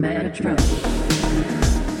Metro.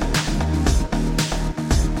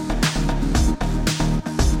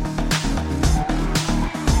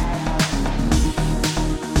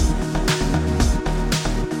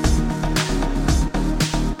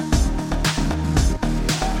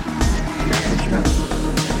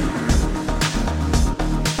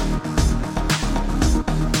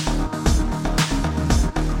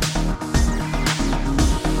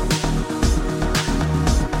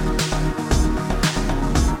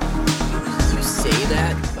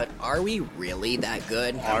 Are we really that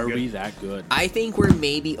good? Are we that good? I think we're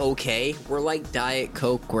maybe okay. We're like Diet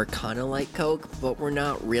Coke. We're kind of like Coke, but we're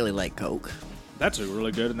not really like Coke. That's a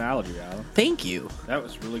really good analogy, Adam. Thank you. That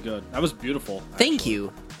was really good. That was beautiful. Actually. Thank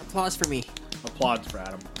you. Applause for me. Applause for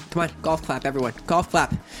Adam. Come on, golf clap, everyone. Golf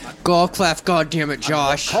clap. Golf clap, God damn it,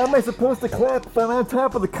 Josh. How am I supposed to clap if I'm on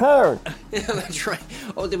top of the car? That's right.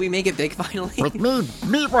 Oh, did we make it big finally? With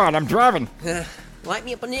me one, I'm driving. Light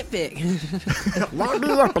me up a nitpick. Light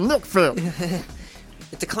me up a nitpick.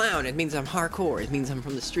 It's a clown. It means I'm hardcore. It means I'm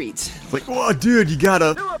from the streets. Like, oh, dude, you got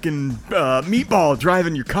a fucking meatball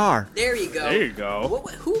driving your car. There you go. There you go.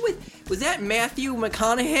 Who was that? Matthew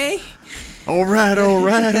McConaughey? All right.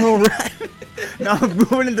 Now I'm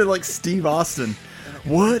moving into like Steve Austin.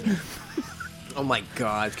 What? Oh my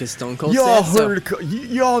God! Because Stone Cold. Y'all said heard?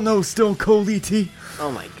 Y'all know Stone Cold E.T. Oh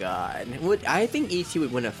my God! I think E.T.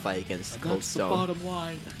 would win a fight against Cold Stone. That's the bottom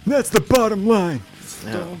line. That's the bottom line.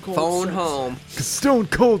 Stone Cold Phone says. home. 'Cause Stone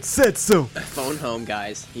Cold said so. Phone home,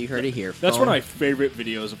 guys. You heard it here. That's Phone. one of my favorite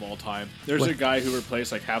videos of all time. There's What? a guy who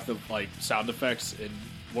replaced like half the like sound effects in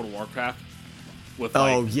World of Warcraft with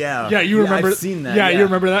Oh like, yeah. yeah, you remember? I've seen that. Yeah, you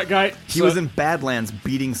remember that guy? He was in Badlands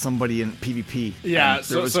beating somebody in PvP. Yeah,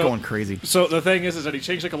 and it was going crazy. So the thing is that he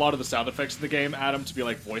changed like a lot of the sound effects in the game, Adam, to be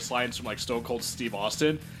like voice lines from like Stone Cold Steve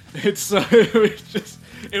Austin. It's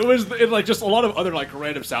it was like just a lot of other like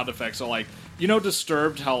random sound effects. So like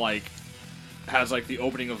Disturbed, how like has like the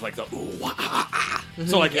opening of like the ooh, wah, ah, ah.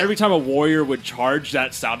 So like every time a warrior would charge,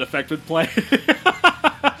 that sound effect would play.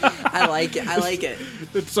 I like it.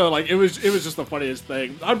 And so like it was just the funniest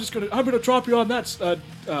thing. I'm gonna drop you on that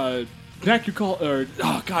neck you call, or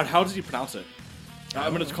oh god, how does he pronounce it?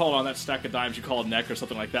 I'm gonna call it on that stack of dimes you call a neck or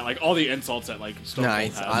something like that. Like all the insults that like Stone Cold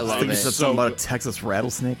Nice. has. I love I think you it. said So something about a good. Texas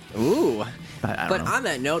rattlesnake. Ooh. I don't But know. on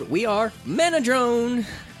that note, we are Menadrone.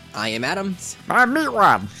 I am Adams. I'm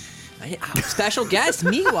Meatwad. Special guest,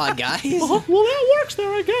 Meatwad, guys. Well, that works there,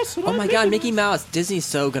 I guess. Oh my God, Mickey Mouse! Disney's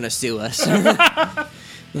so gonna sue us.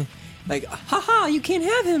 Like, haha, you can't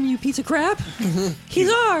have him, you piece of crap.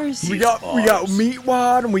 He's ours. We got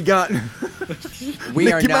Meatwad and we got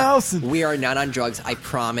Mickey Mouse. We are not on drugs. I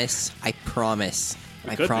promise. I promise. We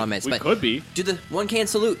I could promise. Be. We But could be. do the 1 can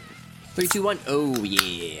salute. 3, 2, 1. Oh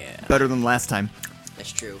yeah, Better than last time.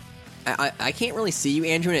 that's true. I can't really see you,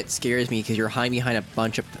 Andrew, and it scares me because you're hiding behind a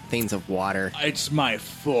bunch of things of water. It's my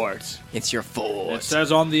fort. It's your It fault.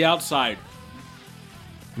 says on the outside,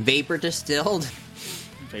 Vapor distilled.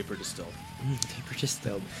 vapor distilled. Vapor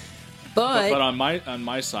distilled. But But on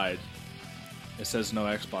my side, it says no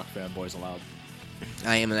Xbox fanboys allowed.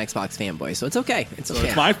 I am an Xbox fanboy, so it's okay. It's So okay.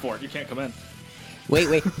 it's my fort. You can't come in.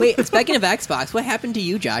 Wait. Speaking of Xbox, what happened to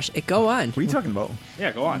you, Josh? Go on. What are you talking about?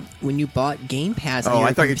 Yeah, go on. When you bought Game Pass. on Oh, your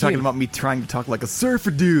I thought you were talking computer. about me trying to talk like a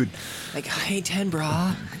surfer dude. Like, hey, 10,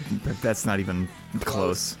 brah. That's not even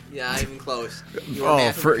close. Yeah, not even close. You were Oh,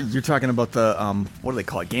 mad. you're talking about the what do they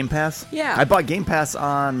call it? Game Pass? Yeah. I bought Game Pass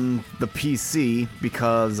on the PC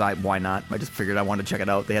because why not? I just figured I wanted to check it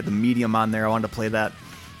out. They had the Medium on there. I wanted to play that.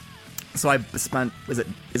 So I spent is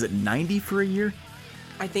it 90 for a year?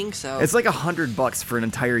 I think so. It's like $100 for an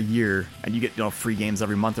entire year, and you get free games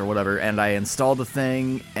every month or whatever. And I installed the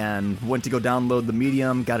thing and went to go download the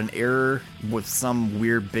Medium, got an error with some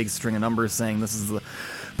weird big string of numbers saying this is the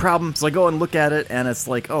problem. So I go and look at it, and it's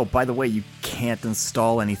like, oh, by the way, you can't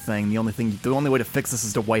install anything. The only way to fix this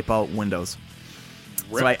is to wipe out Windows.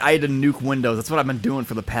 So I had to nuke Windows. That's what I've been doing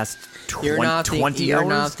for the past 20 you're not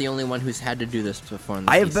hours. the only one who's had to do this before. On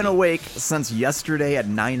the I have PC. been awake since yesterday at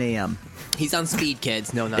 9 a.m. He's on speed,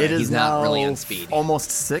 kids. No, It is he's now not really on speed.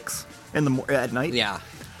 almost 6 at night. Yeah.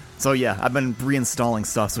 So yeah, I've been reinstalling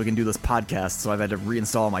stuff so we can do this podcast. So I've had to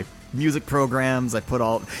reinstall my music programs.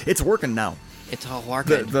 It's working now. It's all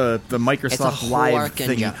working. The Microsoft It's a Live working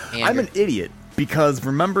thing. job, I'm an Andrew. idiot because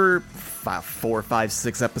remember 4, 5,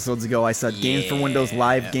 6 episodes ago I said Games for Windows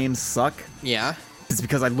Live games suck. Yeah. It's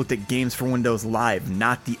because I looked at Games for Windows Live,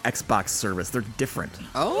 not the Xbox service. They're different.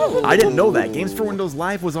 Oh. I didn't know that. Games for Windows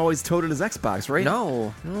Live was always touted as Xbox, right?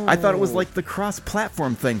 No. I thought it was like the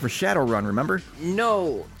cross-platform thing for Shadowrun, remember?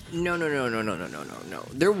 No. No.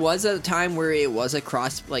 There was a time where it was a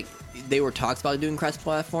cross, like they were talks about doing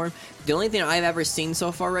cross-platform. The only thing I've ever seen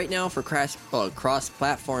so far right now for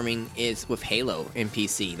cross-platforming is with Halo and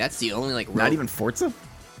PC. That's the only like. Not even Forza?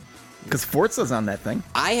 Because Forza's on that thing.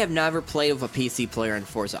 I have never played with a PC player on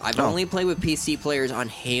Forza. I've only played with PC players on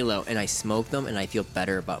Halo, and I smoke them, and I feel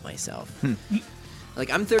better about myself. Like,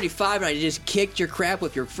 I'm 35, and I just kicked your crap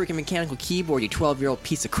with your freaking mechanical keyboard, you 12-year-old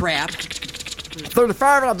piece of crap.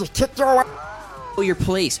 35 and I'll just kick your... Oh, your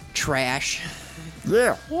place, trash.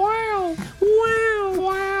 Yeah. Wow.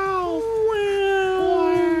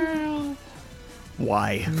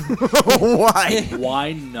 Why? Why?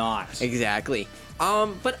 Why not? Exactly.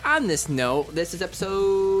 But on this note, this is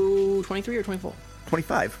episode 23 or 24?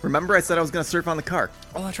 25. Remember I said I was going to surf on the car?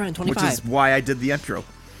 Oh, that's right, Which 25. is why I did the intro.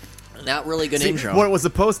 Not really good See, intro. what it was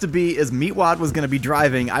supposed to be is Meatwad was going to be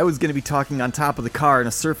driving, I was going to be talking on top of the car, and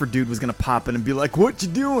a surfer dude was going to pop in and be like, "What you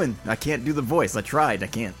doing?" I can't do the voice. I tried. I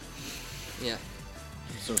can't. Yeah.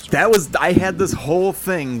 So sorry. That was... I had this whole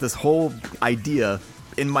thing, this whole idea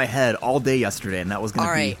in my head all day yesterday, and that was going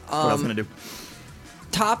to be what I was going to do.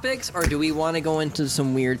 Topics, or do we want to go into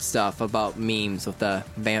some weird stuff about memes with the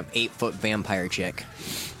 8-foot vampire chick?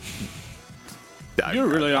 You're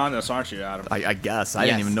really on this, aren't you, Adam? I guess. I Yes.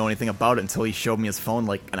 didn't even know anything about it until he showed me his phone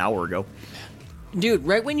like an hour ago. Dude,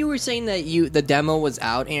 right when you were saying that the demo was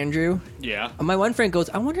out, Andrew, Yeah. my one friend goes,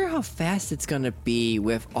 "I wonder how fast it's gonna be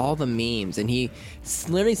with all the memes," and he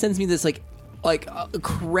literally sends me this like a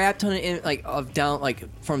crap ton of down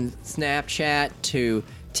from Snapchat to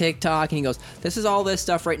TikTok, and he goes, "This is all this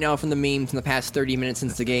stuff right now from the memes in the past 30 minutes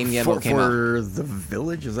since the game demo came out." For The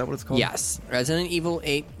Village? Is that what it's called? Yes, Resident Evil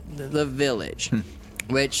 8: The Village,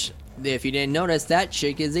 which, if you didn't notice, that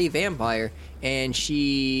chick is a vampire, and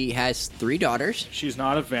she has 3 daughters. She's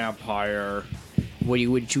not a vampire. What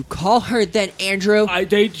would you call her then, Andrew?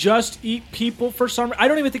 They just eat people for some reason. I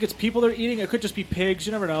don't even think it's people they're eating. It could just be pigs.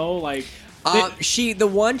 You never know. Like, The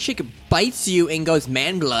one chick bites you and goes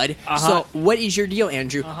man blood. So what is your deal,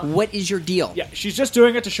 Andrew? What is your deal? yeah, she's just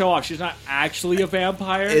doing it to show off. She's not actually a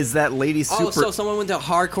vampire. Is that lady super... Oh, so someone went to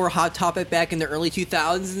hardcore Hot Topic back in the early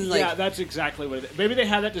 2000s? And yeah, that's exactly what it is. Maybe they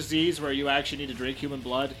had that disease where you actually need to drink human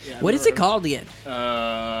blood. Yeah, what is it called again?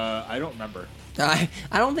 I don't remember. I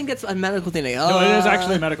don't think that's a medical thing. No, it is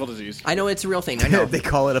actually a medical disease. I know it's a real thing. I know. They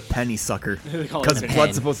call it a penny sucker. They call it Because a penny.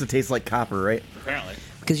 blood's supposed to taste like copper, right? Apparently.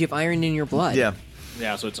 Because you have iron in your blood. Yeah.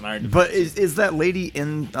 Yeah, so it's an iron. But is that lady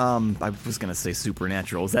in... I was going to say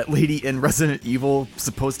Supernatural. Is that lady in Resident Evil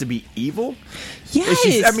supposed to be evil? Yes.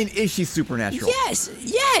 Is she supernatural?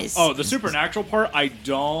 Yes. Oh, the supernatural part, I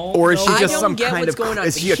don't. Or is she know. I just don't some get kind what's of... going on.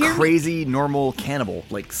 Is she a Hear me- crazy, normal cannibal?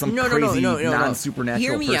 Like some crazy, non-supernatural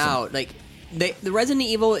Hear me person? out. Like, the Resident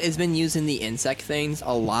Evil has been using the insect things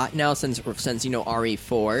a lot now since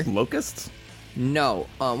RE4. Locusts? No.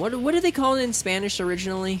 What did they call it in Spanish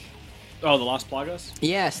originally? Oh, the Las Plagas?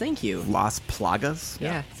 Yes, thank you. Las Plagas?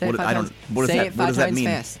 Yeah. Say What- it 5 I times. don't- what does Say that- it 5 what does that times mean?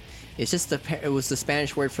 fast. It's just it was the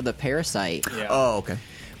Spanish word for the parasite. Yeah. Oh, okay.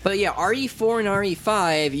 But yeah, RE4 and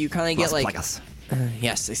RE5, you kind of get Las like Plagas.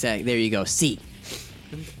 yes, exactly. There you go. Sí,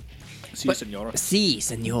 Si, senora. sí,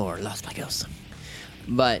 señor, Las Plagas.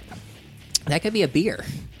 But that could be a beer.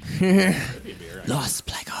 Could be a beer. Los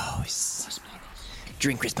Plagas.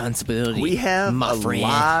 Drink responsibility. We have my a friend.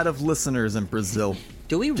 lot of listeners in Brazil.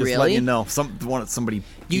 Do we Just really? letting you know. Somebody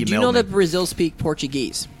You do emailed know me. that Brazil speak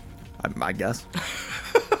Portuguese, I guess.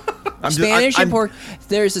 Spanish, I'm and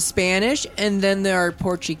There's a Spanish, and then there are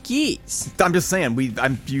Portuguese. I'm just saying,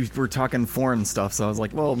 we're talking foreign stuff, so I was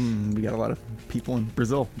like, well, we got a lot of people in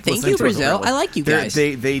Brazil. Thank listening you, to us, Brazil. apparently. I like you They're- guys.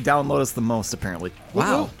 They download us the most, apparently.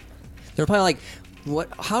 Wow. They're probably like, what?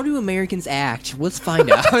 How do Americans act? Let's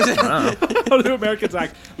find out. How do Americans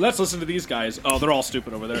act? Let's listen to these guys. Oh, they're all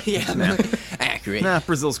stupid over there. yeah, accurate. Nah,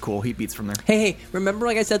 Brazil's cool. He beats from there. Hey, remember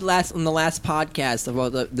like I said on the last podcast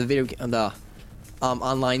about the video the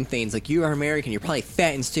online things, like, you are American, you're probably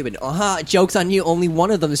fat and stupid. Joke's on you, only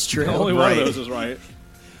one of them is true. Only one Right. of those is right.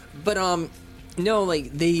 But no,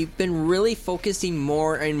 like, they've been really focusing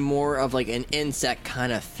more and more of like an insect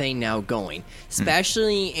kind of thing now going,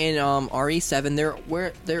 especially in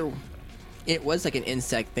RE7. It was like an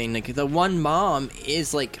insect thing. Like, the one mom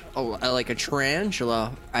is like a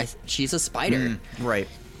tarantula. She's a spider. Right.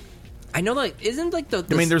 I know, like, isn't like the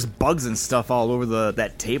I mean, there's bugs and stuff all over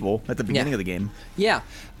that table at the beginning Yeah. of the game. yeah,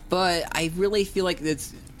 but I really feel like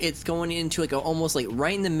it's going into like almost like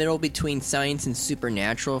right in the middle between science and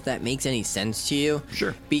supernatural, if that makes any sense to you.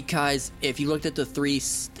 Sure. Because if you looked at the 3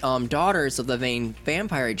 daughters of the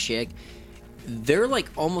vampire chick, they're like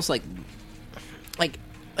almost like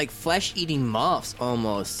like flesh-eating moths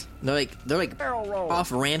almost. They're like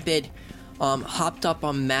off rampant, hopped up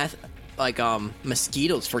on meth, like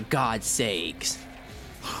mosquitoes, for God's sakes.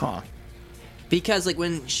 Huh. Because like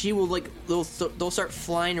when she will like they'll start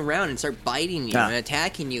flying around and start biting you and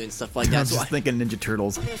attacking you and stuff like I that. was just thinking Ninja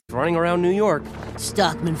Turtles. Running around New York.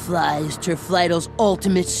 Stockman Fly is Turflido's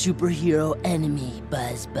ultimate superhero enemy,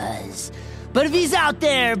 Buzz Buzz. But if he's out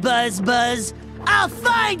there, Buzz Buzz, I'll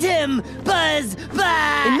find him, Buzz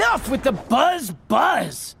Buzz! Enough with the buzz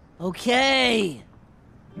buzz! Okay.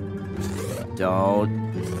 Don't.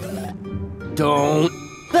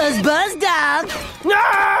 Buzz Buzz Dog!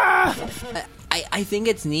 Ah! I think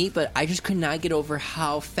it's neat, but I just could not get over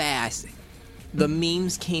how fast the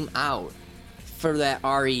memes came out for that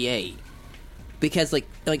RE8. Because like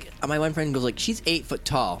my one friend goes like, she's 8 foot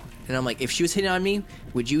tall, and I'm like, if she was hitting on me,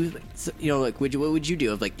 would you like what would you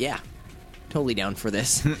do? I'm like, yeah, totally down for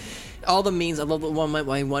this. All the memes. I love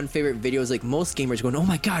my one favorite video is like most gamers going, oh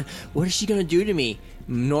my god, what is she gonna do to me?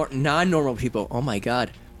 Non-normal people, oh my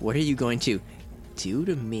god, what are you going to do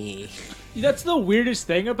to me? That's the weirdest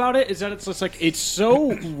thing about it, is that it's just like, it's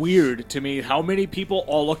so weird to me how many people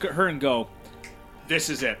all look at her and go, this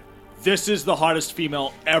is it. This is the hottest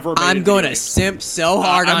female ever made. I'm going to simp so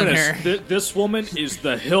hard on her. This woman is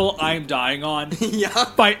the hill I'm dying on. Yeah.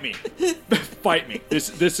 Fight me. Fight me.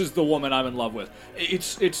 This is the woman I'm in love with.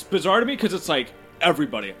 It's bizarre to me because it's like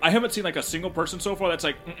everybody. I haven't seen like a single person so far that's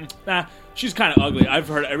like, nah, she's kind of ugly. I've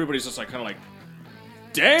heard everybody's just like kind of like,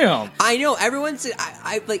 damn. I know everyone's.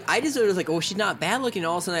 I just was like, oh, she's not bad looking.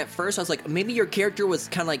 All of a sudden, at first, I was like, maybe your character was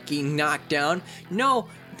kind of like getting knocked down. No,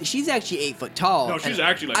 she's actually 8 foot tall. No, she's And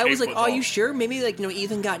actually like I 8 was like, foot oh, tall. you sure? Maybe like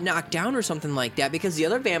Ethan got knocked down or something like that because the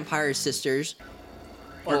other vampire sisters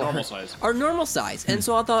Or normal size. are normal size, and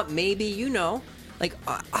so I thought maybe like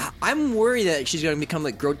I'm worried that she's gonna become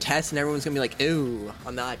like grotesque and everyone's gonna be like, ooh,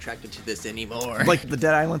 I'm not attracted to this anymore. Like the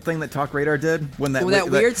Dead Island thing that Talk Radar did when that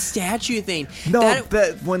that weird statue thing. No,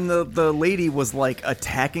 That- when the lady was like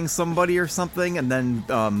attacking somebody or something, and then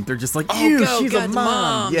they're just like, Oh, ew, go, she's God, a the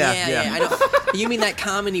mom. Yeah, I know. You mean that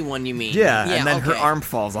comedy one? You mean? Yeah, and then her okay. arm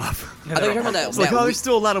falls off. I thought you were talking about It's that. like, oh, there's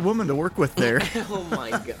still a lot of women to work with there. Oh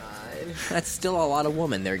my god, that's still a lot of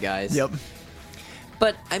women there, guys. Yep.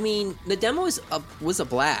 But I mean, the demo was a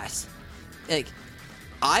blast. Like,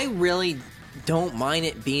 I really don't mind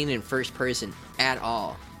it being in first person at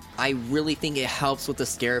all. I really think it helps with the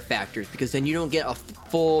scare factors because then you don't get a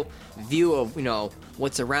full view of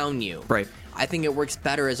what's around you. Right. I think it works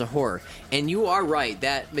better as a horror. And you are right,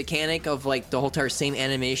 that mechanic of like the whole entire same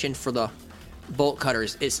animation for the bolt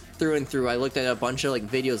cutters is through and through. I looked at a bunch of like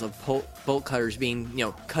videos of bolt cutters being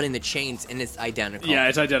cutting the chains, and it's identical. Yeah,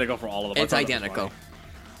 it's identical for all of them. It's identical.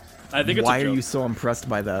 I think it's Why a are joke. you so impressed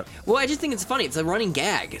by that? Well, I just think it's funny. It's a running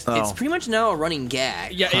gag. Oh. It's pretty much now a running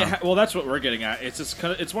gag. Yeah, well, that's what we're getting at. It's just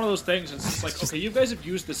kind of, it's one of those things. It's just like, okay, you guys have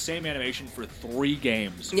used the same animation for 3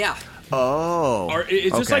 games. Yeah. Oh. Or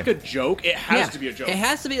is this Okay. like a joke? It has Yeah. to be a joke. It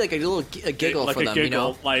has to be like a little giggle like for a them,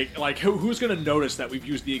 giggle. Like who's gonna notice that we've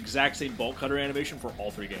used the exact same bolt cutter animation for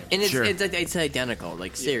all 3 games? And it's identical.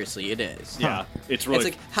 Like, seriously, it is. Yeah, it's really.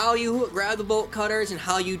 It's like how you grab the bolt cutters and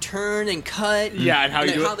how you turn and cut. Yeah, and how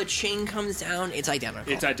you do how it. the chain comes down. It's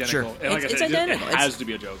identical. It's identical. And like It's I said, identical. It has to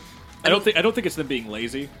be a joke. I don't think it's them being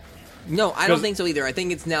lazy. No, I don't 'Cause- think so either. I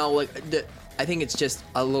think it's now like I think it's just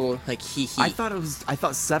a little like hee hee. I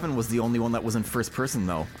thought 7 was the only one that was in first person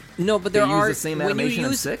though. No, but They there use are the same when you animation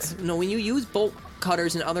in use- 6? No, when you use bolt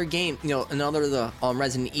cutters in other games, in other of the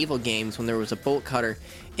Resident Evil games, when there was a bolt cutter,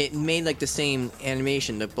 it made like the same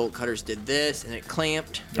animation. The bolt cutters did this, and it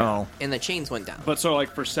clamped. Oh. And the chains went down. But so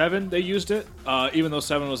like for 7, they used it, even though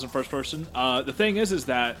 7 was in first person. The thing is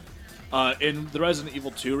that in the Resident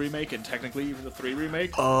Evil 2 remake and technically even the 3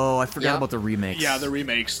 remake. Oh, I forgot Yeah. about the remakes. Yeah, the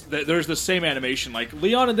remakes. There's the same animation. Like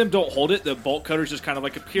Leon and them don't hold it. The bolt cutters just kind of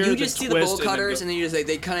like appear. You then just see the twist, bolt and then cutters, go- and then you just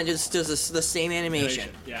they kind of just does the same animation.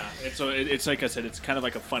 Yeah, and so it's like I said, it's kind of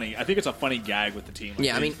like a funny. I think it's a funny gag with the team. Like,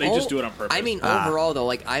 Yeah, I mean, they just do it on purpose. I mean, overall though,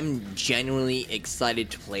 like I'm genuinely excited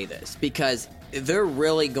to play this because they're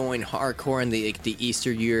really going hardcore in the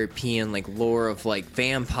Eastern European like lore of like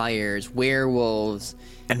vampires, werewolves,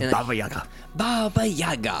 And like, Baba Yaga. Baba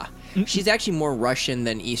Yaga. She's actually more Russian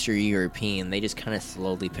than Eastern European. They just kind of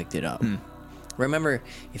slowly picked it up. Remember,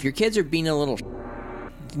 if your kids are being a little,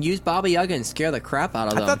 use Baba Yaga and scare the crap out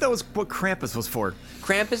of I them. thought that was what Krampus was for.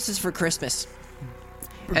 Krampus is for Christmas,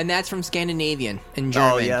 and that's from Scandinavian and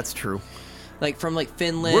German. Oh yeah, that's true. Like from like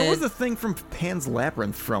Finland. Where was the thing from Pan's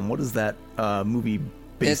Labyrinth from? What is that movie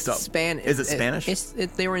based It's up? Is it Spanish?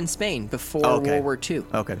 They were in Spain before Okay. World War II.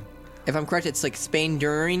 Okay. If I'm correct, it's like Spain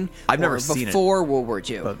during. I've never or seen it. before World War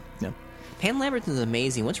II. But yeah. Pan Labyrinth is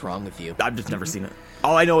amazing. What's wrong with you? I've just never seen it.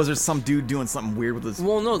 All I know is there's some dude doing something weird with his.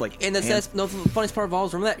 Well, no, like, and hands. the funniest part of all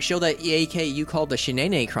is remember that show that you called the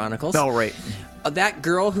Shenane Chronicles? Oh, right. That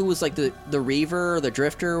girl who was like the Reaver or the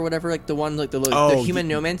Drifter or whatever, like the one like the human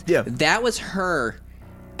nomad. Yeah. That was her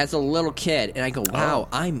as a little kid, and I go, wow,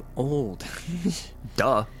 I'm old.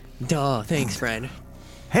 Duh. Duh, thanks, friend.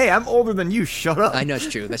 Hey, I'm older than you. Shut up. I know it's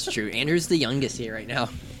true. That's true. Andrew's the youngest here right now.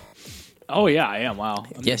 Oh yeah, I am. Wow.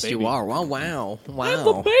 I'm the Yes, you baby. are. Wow. I'm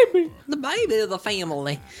the baby. The baby of the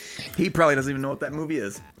family. He probably doesn't even know what that movie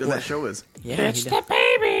is. Or that show is. Yeah. It's the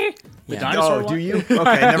baby. The Yeah. dinosaur Oh, one? do you? Okay,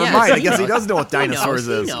 never Yeah, mind. so I he guess he knows. does know what He knows, dinosaurs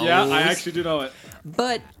he is. knows. Yeah, I actually do know it.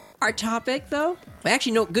 But our topic, though,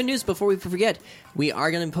 actually, no, good news before we forget, we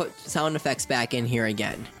are going to put sound effects back in here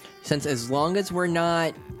again. Since as long as we're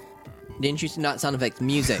not, didn't you not sound effects,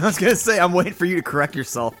 music. I was gonna say, I'm waiting for you to correct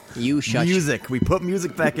yourself. You shut Music. We put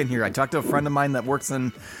music back in here. I talked to a friend of mine that works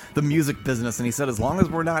in the music business, and he said as long as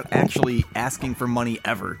we're not actually asking for money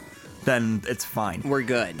ever, then it's fine. We're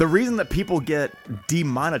good. The reason that people get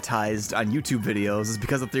demonetized on YouTube videos is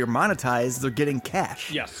because if they're monetized, they're getting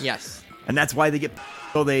cash. Yes. Yes. And that's why they get.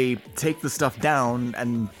 So they take the stuff down,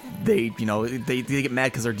 and they get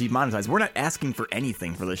mad because they're demonetized. We're not asking for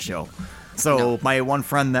anything for this show. So No. my one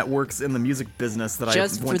friend that works in the music business that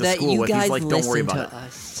Just I for went to that, school you with, guys he's like, "Don't worry listen about to it."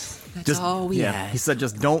 us. That's Just all we He ask. said,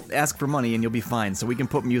 just don't ask for money and you'll be fine. So we can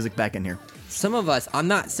put music back in here. Some of us, I'm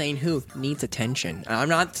not saying who needs attention. I'm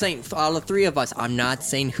not saying, all the three of us, I'm not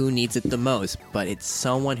saying who needs it the most, but it's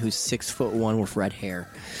someone who's 6'1" with red hair.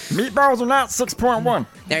 Meatballs are not 6.1.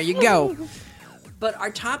 There you go. But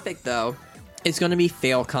our topic, though, is going to be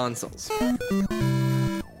fail consoles.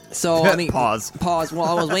 So, I mean, Pause. Well,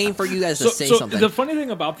 I was waiting for you guys to say something. The funny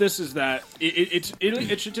thing about this is that it's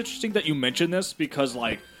interesting that you mention this because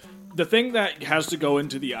like the thing that has to go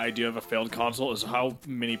into the idea of a failed console is how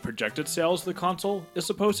many projected sales the console is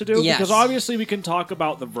supposed to do. Yes. Because obviously we can talk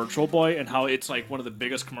about the Virtual Boy and how it's like one of the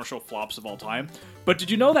biggest commercial flops of all time. But did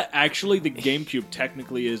you know that actually the GameCube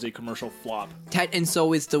technically is a commercial flop? And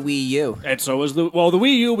so is the Wii U. And so is the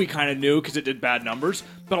Wii U we kind of knew because it did bad numbers.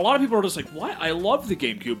 But a lot of people are just like, what? I love the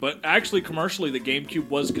GameCube. But actually commercially the GameCube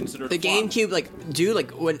was considered The a flop.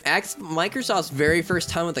 GameCube, when Microsoft's very first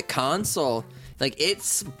time with the console, like, it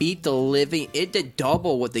did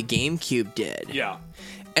double what the GameCube did. Yeah.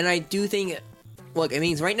 And I do think, look, I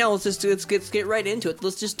mean, right now, let's get right into it.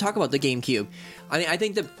 Let's just talk about the GameCube. I mean, I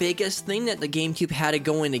think the biggest thing that the GameCube had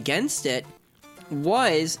going against it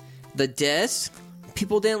was the disc.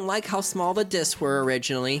 People didn't like how small the discs were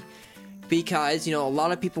originally because, a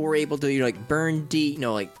lot of people were able to, burn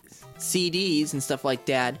CDs and stuff like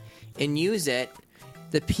that and use it.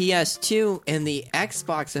 The PS2 and the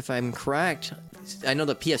Xbox, if I'm correct, I know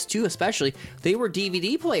the PS2 especially, they were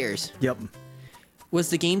DVD players. Yep. Was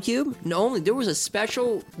the GameCube? No, there was a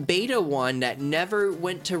special beta one that never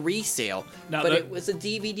went to resale. Now, but it was a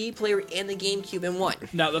DVD player and the GameCube in one.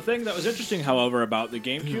 Now, the thing that was interesting, however, about the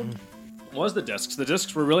GameCube was the discs. The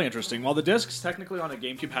discs were really interesting. While the discs technically on a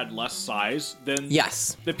GameCube had less size than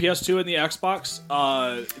Yes. the PS2 and the Xbox,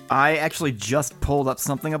 I actually just pulled up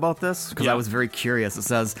something about this because Yeah. I was very curious. It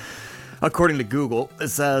says, according to Google, it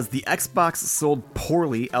says the Xbox sold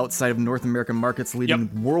poorly outside of North American markets,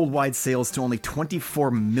 leading worldwide sales to only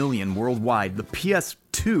 24 million worldwide. The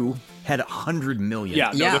PS2 had 100 million.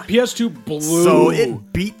 yeah, no, Yeah. the PS2 blew. So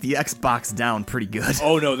it beat the Xbox down pretty good.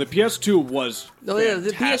 Oh no, the PS2 was Oh, yeah, the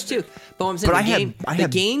fantastic. PS2. But I'm saying But the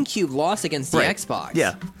GameCube lost against the Right. Xbox.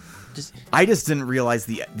 Yeah. Just- I just didn't realize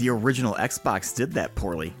the original Xbox did that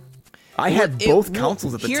poorly. I had It- both well,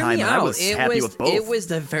 consoles at the hear time, me and I out. was It happy with both. It was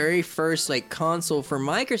the very first console for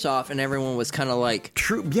Microsoft, and everyone was kind of like,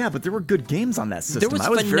 True, yeah, but there were good games on that system. there was I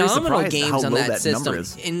was very phenomenal surprised at games how on low that that system, number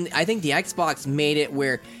is. and I think the Xbox made it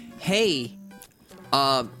where, hey,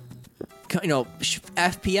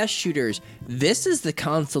 FPS shooters, this is the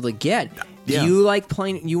console to get. Yeah. You like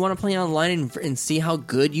playing? You want to play online and see how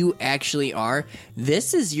good you actually are?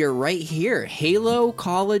 This is your right here. Halo,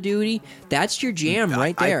 Call of Duty, that's your jam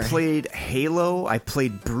right there. I played Halo. I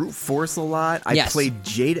played Brute Force a lot. I Yes. played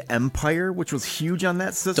Jade Empire, which was huge on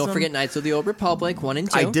that system. Don't forget Knights of the Old Republic 1 and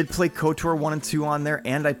 2. I did play KOTOR 1 and 2 on there,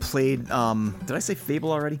 and I played, did I say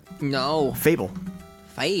Fable already? No, Fable.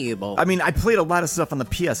 Fable. I mean, I played a lot of stuff on the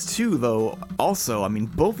PS2, though, also. I mean,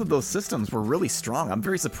 both of those systems were really strong. I'm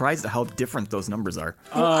very surprised at how different those numbers are.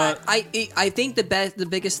 I think the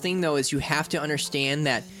biggest thing though is you have to understand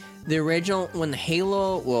that the original when the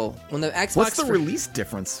Xbox What's the release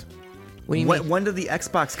difference? What do you mean? When did the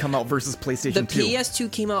Xbox come out versus The PlayStation 2?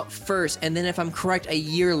 PS2 came out first, and then if I'm correct, a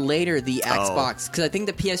year later the Xbox, because I think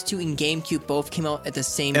the PS2 and GameCube both came out at the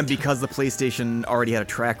same And time. because the PlayStation already had a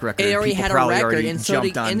track record, It already people had a probably record, already and so jumped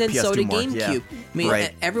did, on and then PS2 so did more. GameCube. Yeah. I mean,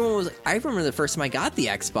 right. everyone was. I remember the first time I got the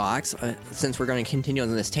Xbox. Since we're going to continue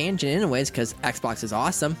on this tangent, anyways, because Xbox is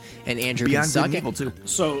awesome, and Andrew can Beyond Good suck and it. Evil too.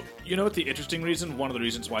 So, you know what the interesting reason, one of the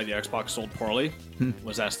reasons why the Xbox sold poorly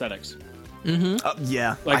was aesthetics.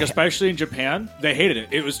 Yeah. Like, especially in Japan, they hated it.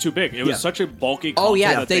 It was too big. It was Yeah. such a bulky Oh console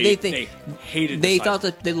yeah, that they hated They the thought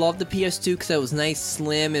size. that they loved the PS2 because it was nice,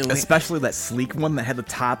 slim, and Especially that sleek one that had the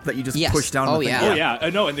top that you just Yes. push down. Oh, the thing. yeah. Oh, yeah.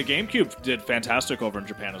 No, and the GameCube did fantastic over in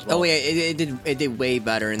Japan as well. oh yeah, it did way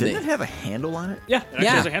better. And Didn't it have a handle on it? Yeah, it actually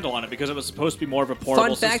Yeah. has a handle on it because it was supposed to be more of a portable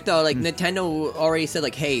Fun fact system. though, like Nintendo already said,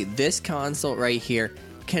 like, hey, this console right here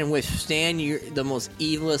can withstand the most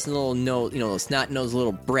evilest little snot-nosed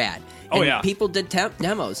little brat. Oh, And yeah. people did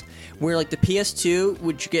demos where like the PS2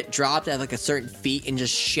 would get dropped at like a certain feet and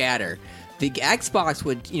just shatter. The Xbox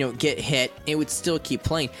would get hit, it would still keep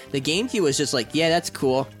playing. The GameCube was just like, yeah, that's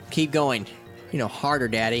cool, keep going. Harder,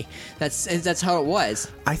 daddy. That's how it was.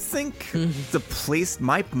 I think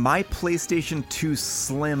my PlayStation 2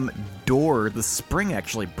 Slim door, the spring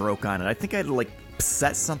actually broke on it. I think I had to like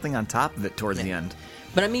set something on top of it towards the end.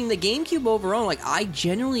 But I mean, the GameCube overall, like, I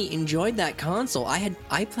genuinely enjoyed that console.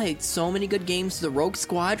 I played so many good games. The Rogue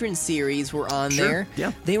Squadron series were on Sure, there.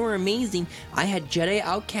 yeah. They were amazing. I had Jedi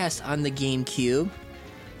Outcast on the GameCube.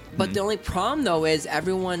 But the only problem, though, is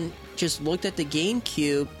everyone just looked at the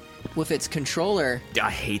GameCube with its controller.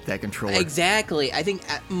 I hate that controller. Exactly. I think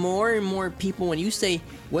more and more people, when you say,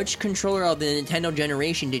 which controller of the Nintendo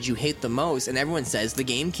generation did you hate the most? And everyone says the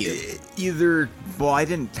GameCube. I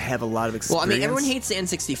didn't have a lot of experience. Well, I mean, everyone hates the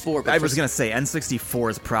N64. But I for was gonna say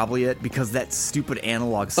N64 is probably it because that stupid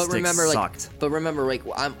analog stick sucked. But remember,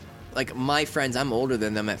 I'm like my friends. I'm older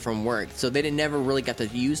than them from work, so they never really got to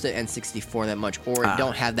use the N64 that much, or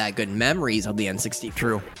don't have that good memories of the N64.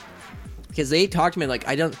 True. Because they talked to me like,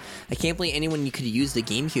 I can't believe anyone you could use the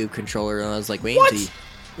GameCube controller, and I was like, wait, What? until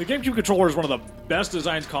The GameCube controller is one of the best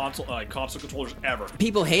designed console controllers ever.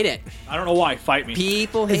 people hate it. I don't know why. Fight me.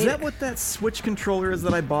 People hate Is that it. what that Switch controller is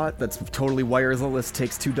that I bought? That's totally wireless,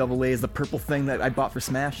 takes 2 AA's, the purple thing that I bought for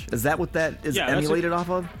Smash? Is that what that is Yeah, that's emulated off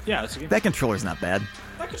of? Yeah, that's a game. That controller's not bad.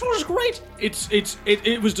 That controller's great.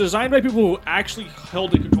 It was designed by people who actually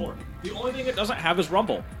held the controller. The only thing it doesn't have is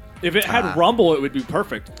rumble. If it had rumble, it would be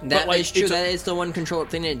perfect. That but, is true. it's That is the one controller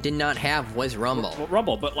thing that it did not have was Rumble.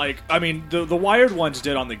 rumble, but I mean, the wired ones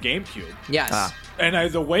did on the GameCube, Yes. and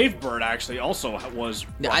the Wavebird actually also was.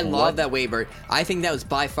 I rumble. love that Wavebird. I think that was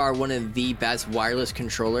by far one of the best wireless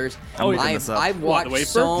controllers. I'm looking I've, this up. I've What, watched the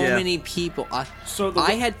so Wavebird? Yeah. many people. So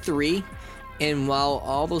I had 3, and while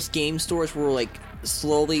all those game stores were like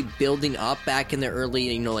slowly building up back in the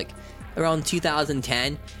early, like around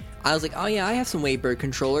 2010, I was like, oh yeah, I have some Wavebird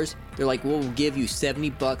controllers. They're like, we'll give you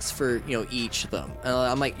 $70 for each of them.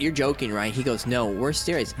 I'm like, you're joking, right? He goes, no, we're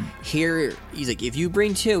serious. Here, he's like, if you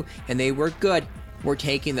bring 2 and they work good, we're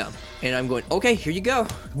taking them. And I'm going, okay, here you go.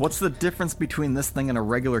 What's the difference between this thing and a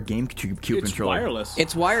regular GameCube It's controller? wireless.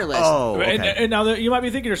 It's wireless. Oh, okay. And now that you might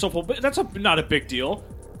be thinking to yourself, well, but that's not a big deal.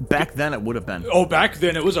 Back then it would have been. Oh, back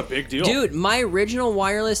then it was a big deal. Dude, my original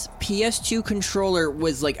wireless PS2 controller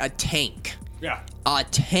was like a tank. Yeah. A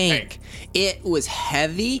tank. It was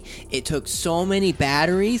heavy. It took so many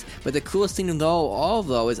batteries. But the coolest thing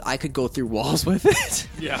though is I could go through walls with it.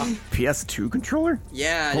 Yeah. PS2 controller?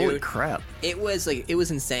 Yeah, Holy dude. crap. It was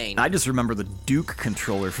insane. I just remember the Duke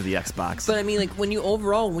controller for the Xbox. But I mean, like when you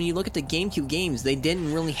look at the GameCube games, they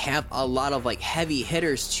didn't really have a lot of like heavy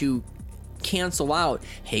hitters to cancel out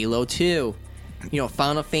Halo 2,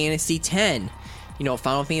 Final Fantasy 10,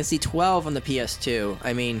 Final Fantasy 12 on the PS2.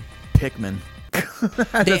 I mean, Pikmin.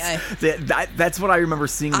 That's what I remember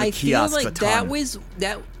seeing in the I feel kiosks a like ton.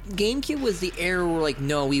 that GameCube was the era where like,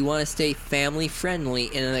 no, we want to stay family friendly,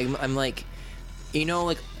 and I'm like,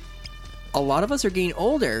 like a lot of us are getting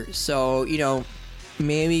older, so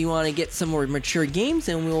maybe you want to get some more mature games,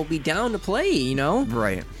 and we'll be down to play,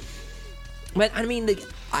 Right. But I mean,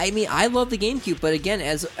 I love the GameCube, but again,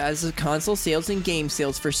 as a console sales and game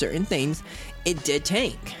sales for certain things, it did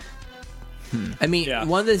tank. I mean, Yeah.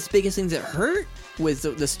 one of the biggest things that hurt was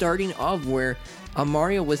the starting of where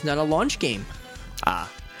Mario was not a launch game.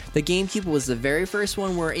 The GameCube was the very first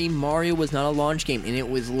one where a Mario was not a launch game, and it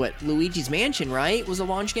was Luigi's Mansion, right? Was a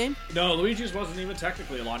launch game? No, Luigi's wasn't even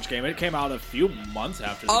technically a launch game. It came out a few months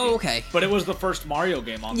after the Oh, game. okay. But it was the first Mario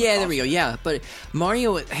game on the Yeah, there we go. console. Yeah, but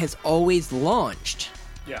Mario has always launched.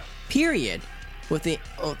 Yeah. Period. With the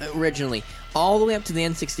originally all the way up to the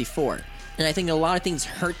N64. And I think a lot of things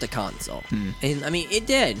hurt the console. And I mean, it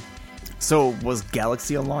did. So was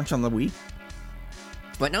Galaxy a launch on the Wii?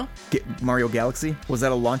 But no, Mario Galaxy? Was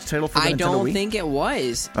that a launch title for the I Nintendo don't Wii? think it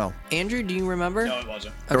was. Oh. Andrew, do you remember? No, it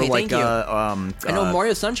wasn't. Okay, or like, thank you. I know uh,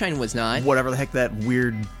 Mario Sunshine was not. whatever the heck that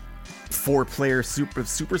weird 4-player Super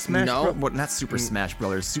Smash. No. What? Not Super Smash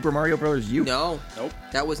Brothers. Super Mario Brothers U. No. Nope.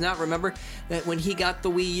 That was not. Remember that when he got the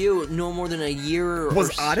Wii U, no more than a year.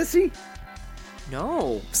 Was Odyssey?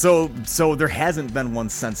 No. So there hasn't been one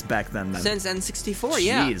since back then. Since N64,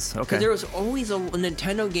 yeah. Jeez, okay. 'Cause there was always a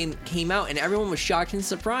Nintendo game came out, and everyone was shocked and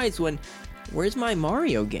surprised when, where's my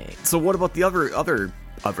Mario game? So what about the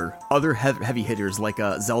other heavy hitters like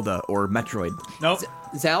Zelda or Metroid? Nope.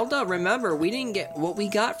 Zelda, remember, we didn't get, what we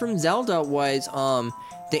got from Zelda was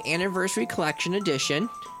the Anniversary Collection Edition,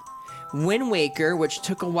 Wind Waker, which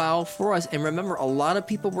took a while for us, and remember, a lot of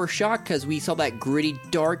people were shocked because we saw that gritty,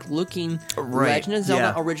 dark-looking Right, Legend of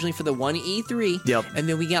Zelda yeah. originally for the one E3, Yep. and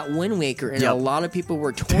then we got Wind Waker, and Yep. a lot of people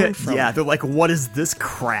were torn from Yeah, it. they're like, what is this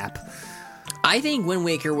crap? I think Wind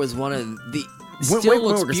Waker was one of the... Wind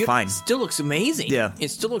Waker's fine. Still looks amazing. Yeah. It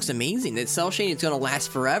still looks amazing. That cell shading is going to last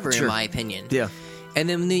forever, Sure. in my opinion. Yeah. And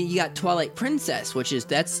then you got Twilight Princess,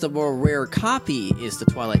 that's the more rare copy, is the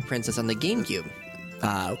Twilight Princess on the GameCube.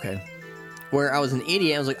 Okay. Where I was an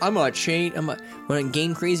idiot, I was like, I'm gonna change. When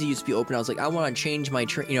Game Crazy used to be open, I was like, I want to change my,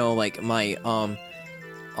 my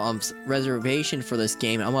reservation for this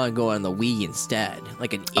game. I want to go on the Wii instead,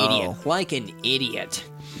 like an idiot, like an idiot.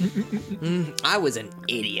 I was an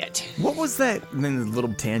idiot. What was that? I mean, a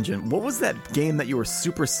little tangent. What was that game that you were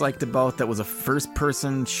super psyched about? That was a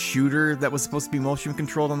first-person shooter that was supposed to be motion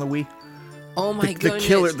controlled on the Wii. Oh my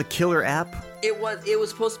goodness! The killer app. It was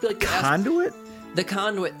supposed to be like Conduit. The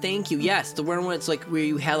Conduit, thank you. Yes, the one where it's like where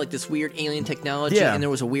you had like this weird alien technology, Yeah. and there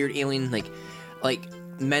was a weird alien like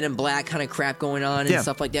Men in Black kind of crap going on and Yeah.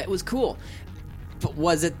 stuff like that. It was cool. But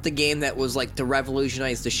was it the game that was like to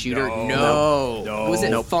revolutionize the shooter? No. No. Was it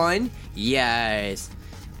Nope. fun? Yes.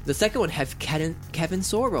 The second one had Kevin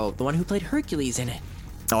Sorbo, the one who played Hercules in it.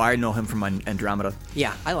 Oh, I know him from Andromeda.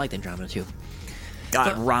 Yeah, I liked Andromeda too.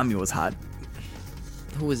 God, Rami was hot.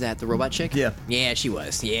 Who was that? The robot chick? Yeah. Yeah, she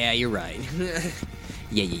was. Yeah, you're right.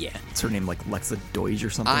 Yeah. What's her name? Like Lexa Doige or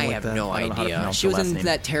something I like have that? no I don't know how to idea. pronounce She her was last in name.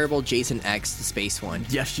 that terrible Jason X, the space one.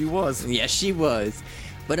 Yes, she was. Yes, she was.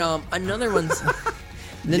 But another one's.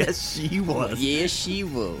 Yes, she was. Yeah, she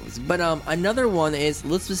was. But another one is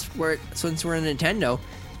since we're in Nintendo,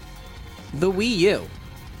 the Wii U.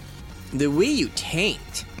 The Wii U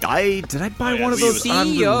tanked. Did I buy yeah, one of Wii U those was on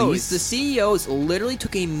CEOs, release? the CEOs literally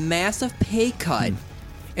took a massive pay cut,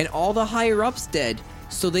 and all the higher ups did,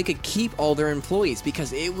 so they could keep all their employees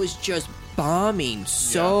because it was just bombing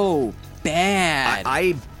so bad.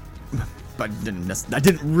 I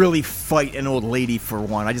didn't really fight an old lady for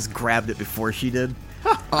one. I just grabbed it before she did.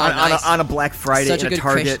 Nice. on a Black Friday such at a a good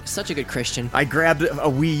Target. such a good Christian. I grabbed a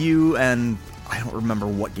Wii U and I don't remember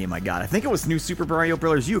what game I got. I think it was New Super Mario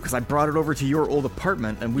Bros. U because I brought it over to your old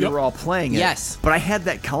apartment and we Yep. were all playing it. Yes. But I had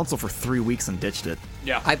that console for 3 weeks and ditched it.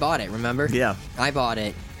 Yeah. I bought it. Remember? Yeah. I bought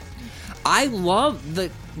it. I love the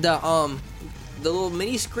little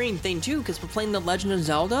mini screen thing too because we're playing the Legend of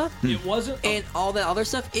Zelda It wasn't. and all that other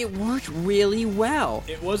stuff. It worked really well.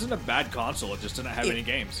 It wasn't a bad console. It just didn't have any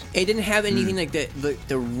games. It didn't have anything like that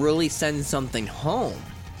to really send something home.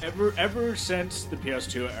 Ever since the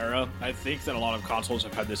PS2 era, I think that a lot of consoles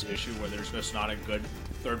have had this issue where there's just not a good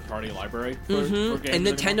third-party library for games. And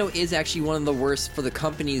anymore. Nintendo is actually one of the worst for the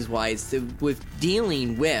companies wise with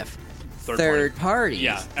dealing with third parties.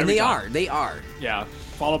 Yeah, and every they time. are. Yeah,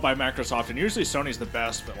 followed by Microsoft, and usually Sony's the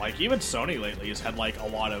best, but like even Sony lately has had like a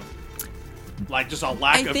lot of just a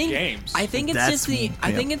lack of games. I think it's That's- just I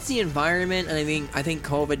yeah. think it's the environment, and I think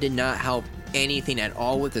COVID did not help anything at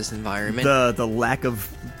all with this environment. The lack of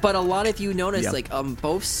But a lot, if you notice, Yeah. like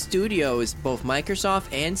both studios, both Microsoft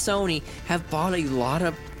and Sony, have bought a lot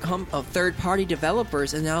of third-party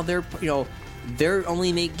developers, and now they're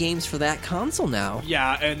only make games for that console now.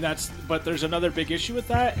 Yeah, but there's another big issue with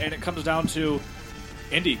that, and it comes down to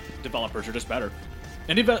indie developers are just better.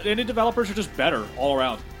 Indie developers are just better all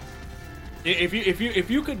around. If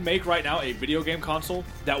you could make right now a video game console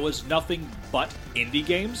that was nothing but indie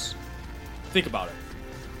games, think about it.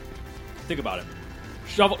 Think about it.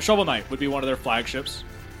 Shovel Knight would be one of their flagships.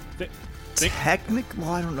 technical.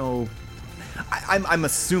 Well, I don't know. I'm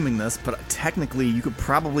assuming this, but technically, you could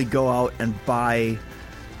probably go out and buy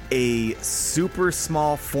a super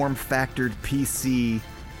small form factored PC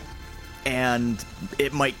and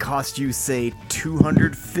it might cost you, say,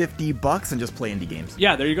 $250 and just play indie games.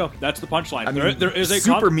 Yeah, there you go. That's the punchline. I mean, there is a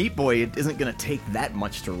Super Meat Boy isn't going to take that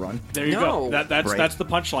much to run. There you No. go. That's Right. that's the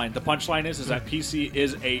punchline. The punchline is that PC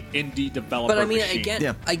is a indie developer But I mean,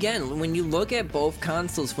 machine. again, when you look at both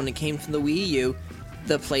consoles, when it came from the Wii U,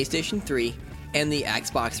 the PlayStation 3, and the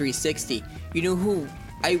Xbox 360, you know who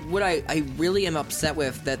I really am upset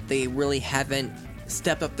with that they really haven't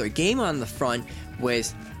stepped up their game on the front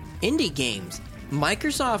was indie games.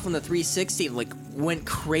 Microsoft on the 360 went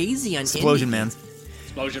crazy on Explosion indie Man. games.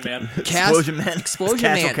 Explosion Man. Explosion Man. Explosion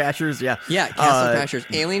Castle Man. Crashers, yeah. Yeah, Castle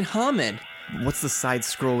Crashers, Alien Homid. What's the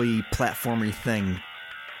side-scrolly platformy thing?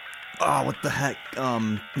 Oh, what the heck?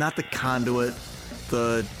 Not the Conduit.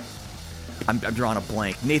 I'm drawing a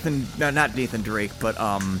blank. Not Nathan Drake, but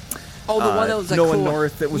Oh, the one that was like Noah cool.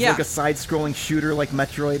 North. It was Yeah. like a side-scrolling shooter like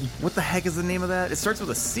Metroid. What the heck is the name of that? It starts with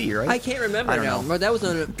a C, right? I can't remember I don't now, know. but that was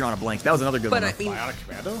a. Drawing a blank. That was another good But one. I mean, Bionic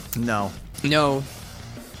Commando? No. no.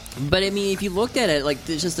 But I mean, if you looked at it, like,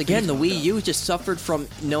 there's just again, the Wii U just suffered from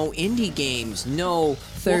no indie games, no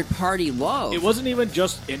third-party love. It wasn't even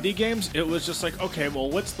just indie games. It was just like, okay, well,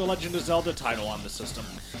 what's the Legend of Zelda title on the system?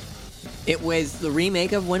 It was the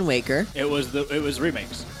remake of Wind Waker. It was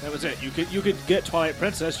remakes. That was it. You could get Twilight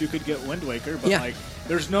Princess, you could get Wind Waker, but Yeah.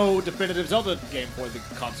 there's no definitive Zelda game for the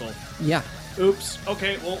console. Yeah. Oops.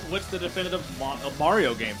 Okay, well, what's the definitive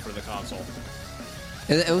Mario game for the console?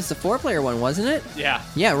 It was the 4-player one, wasn't it? Yeah.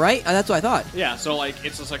 Yeah, right? That's what I thought. Yeah, so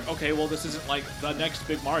it's just like, okay, well, this isn't like the next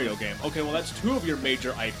big Mario game. Okay, well, that's two of your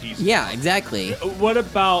major IPs. Yeah, exactly. What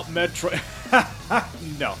about Metroid?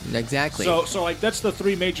 No. Exactly. So that's the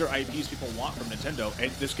three major IPs people want from Nintendo,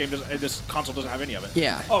 and this console doesn't have any of it.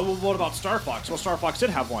 Yeah. Oh, well, what about Star Fox? Well, Star Fox did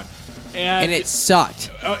have one, and it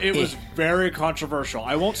sucked. it was very controversial.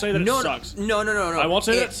 I won't say that it sucks. No. I won't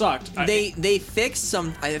say that it sucked. They fixed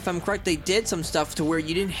some. If I'm correct, they did some stuff to where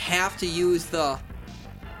you didn't have to use the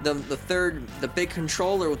big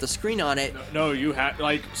controller with the screen on it. No, you have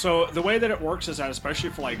so the way that it works is that especially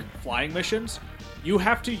for flying missions, you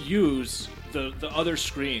have to use the other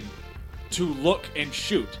screen to look and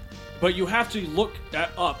shoot. But you have to look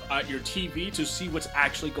up at your TV to see what's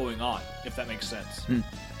actually going on, if that makes sense.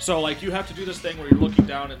 So, you have to do this thing where you're looking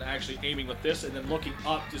down and actually aiming with this, and then looking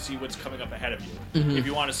up to see what's coming up ahead of you, if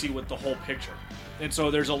you want to see what the whole picture. And so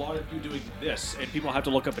there's a lot of you doing this, and people have to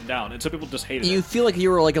look up and down, and some people just hate it. You feel like you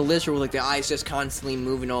were like a lizard with the eyes just constantly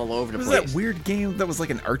moving all over the Was place. that weird game that was like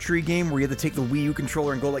an archery game where you had to take the Wii U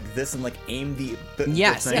controller and go like this and aim the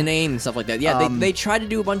Yes, thing? and aim and stuff like that. Yeah, they tried to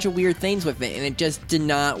do a bunch of weird things with it, and it just did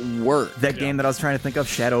not work. That game that I was trying to think of,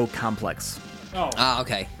 Shadow Complex. Oh, Ah,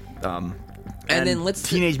 okay. And then let's-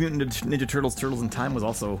 Teenage Mutant Ninja Turtles: Turtles in Time was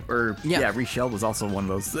also, Reshelled was also one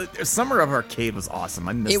of those. Summer of Arcade was awesome.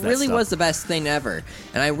 I missed It that really stuff. was the best thing ever,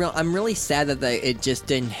 and I'm really sad that it just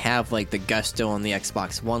didn't have the gusto on the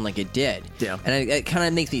Xbox One like it did. Yeah. And it kind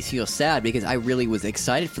of makes me feel sad because I really was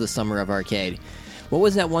excited for the Summer of Arcade. What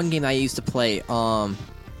was that one game I used to play?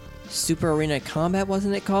 Super Arena Combat,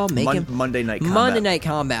 wasn't it called? Monday Night Combat. Monday Night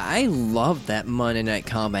Combat. I loved that Monday Night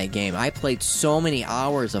Combat game. I played so many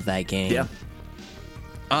hours of that game. Yeah.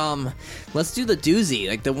 Let's do the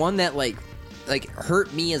doozy, the one that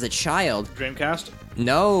hurt me as a child. Dreamcast?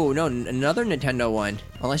 No, another Nintendo one.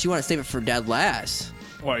 Unless you want to save it for dead last.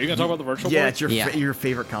 What, are you going to talk about the Virtual Boy? Yeah, it's Yeah. your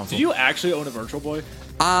favorite console. Did you actually own a Virtual Boy?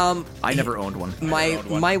 I never owned one. My owned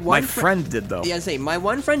one. my one My friend did though. Yeah, I say my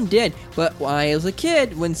one friend did, but when I was a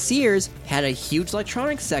kid, when Sears had a huge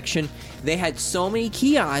electronics section, they had so many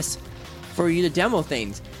kiosks for you to demo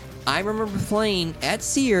things. I remember playing at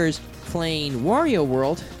Sears, playing Wario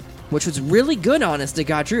World, which was really good, honest to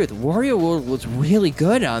God truth. Wario World was really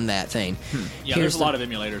good on that thing. Yeah, there's a lot of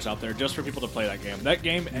emulators out there just for people to play that game. That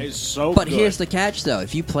game is so But good. here's the catch, though.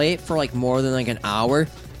 If you play it for more than an hour,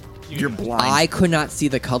 You're blind. I could not see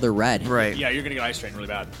the color red. right. Yeah, you're going to get eye strain really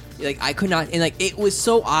bad. I could not, and it was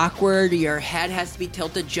so awkward. Your head has to be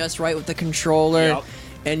tilted just right with the controller, Yep.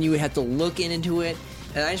 and you would have to look into it.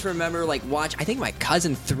 And I just remember watch. I think my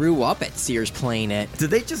cousin threw up at Sears playing it. Did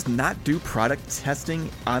they just not do product testing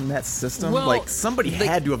on that system? Well, Somebody the-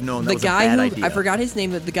 had to have known that the was guy a bad who idea. I forgot his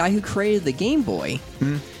name, but the guy who created the Game Boy.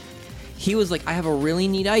 He was like, I have a really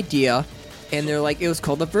neat idea. And they're like, it was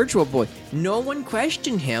called the Virtual Boy. No one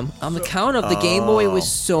questioned him on the count of the Game Boy was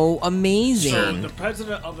so amazing. So the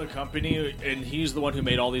president of the company, and he's the one who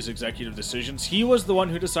made all these executive decisions, he was the one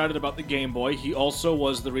who decided about the Game Boy. He also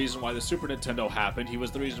was the reason why the Super Nintendo happened. He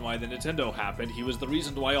was the reason why the Nintendo happened. He was the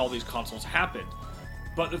reason why all these consoles happened.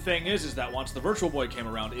 But the thing is that once the Virtual Boy came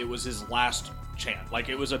around, it was his last chance. Like,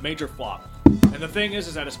 it was a major flop. And the thing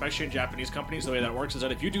is that especially in Japanese companies, the way that works is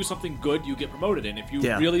that if you do something good, you get promoted. And if you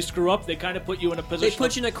really screw up, they kind of put you in a position. They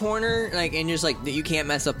put you in a corner, like, and just like you can't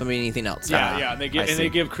mess up on anything else. Yeah, and they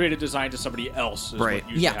give creative design to somebody else. Is Right.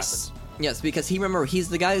 What usually happens. Yes, because he's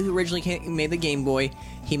the guy who originally made the Game Boy.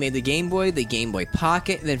 He made the Game Boy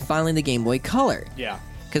Pocket, and then finally the Game Boy Color. Yeah.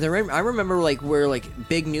 Because I remember like where like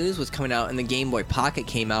big news was coming out and the Game Boy Pocket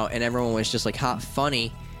came out and everyone was just like hot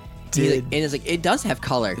funny. And it's like it does have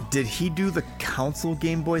color. Did he do the console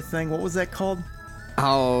Game Boy thing? What was that called?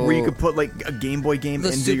 Oh, Where you could put like a Game Boy game the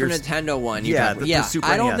into Super your Nintendo one. the Super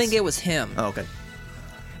I don't NES. think it was him. Oh, okay.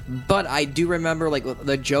 But I do remember like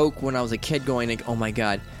the joke when I was a kid going like, oh my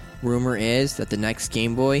god, rumor is that the next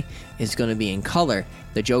Game Boy is going to be in color.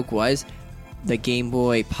 The joke was the Game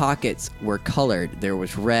Boy Pockets were colored. There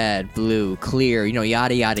was red, blue, clear,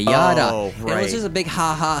 yada, yada, yada. Oh, And it right. was just a big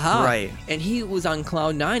ha, ha, ha. Right. And he was on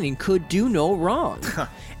cloud nine and could do no wrong.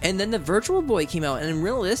 And then the Virtual Boy came out, and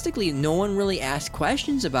realistically, no one really asked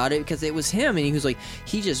questions about it because it was him. And he was like,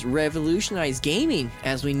 he just revolutionized gaming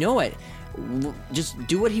as we know it. Just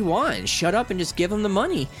do what he wants. Shut up and just give him the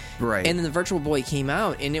money. Right. And then the Virtual Boy came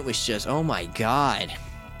out, and it was just, oh my god.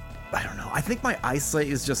 I don't know. I think my eyesight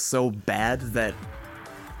is just so bad that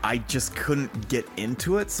I just couldn't get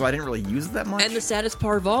into it, so I didn't really use it that much. And the saddest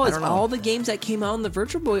part of all is don't know. all the games that came out on the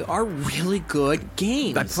Virtual Boy are really good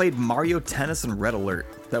games. I played Mario Tennis and Red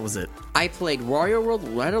Alert. That was it. I played Wario World,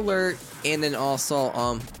 Red Alert, and then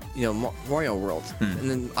also Mario World. And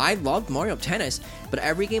then I loved Mario Tennis, but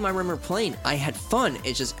every game I remember playing, I had fun.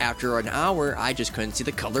 It's just after an hour, I just couldn't see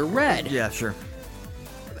the color red. Yeah, sure.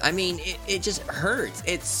 I mean, it just hurts.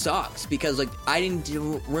 It sucks because like I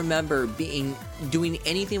didn't remember doing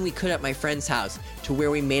anything we could at my friend's house to where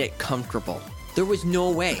we made it comfortable. There was no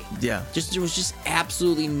way. Yeah. There was just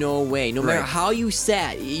absolutely no way. No matter Right. how you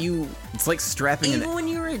sat, It's like strapping even when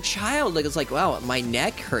you were a child, like it's like, wow, my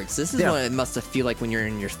neck hurts. This is what it must have feel like when you're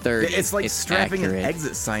in your 30s. It's like strapping accurate. an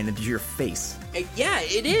exit sign into your face. Yeah,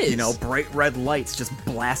 it is. Bright red lights just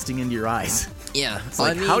blasting into your eyes. Yeah. It's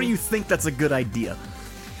like, how do you think that's a good idea?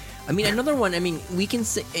 I mean, another one. I mean, we can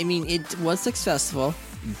say. I mean, it was successful,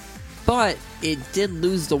 but it did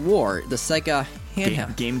lose the war. The Sega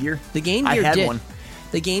handheld. Game Gear? The Game Gear I had did. one.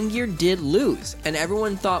 The Game Gear did lose, and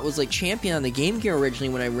everyone thought was like champion on the Game Gear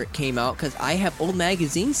originally when I came out because I have old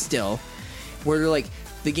magazines still, where they're like.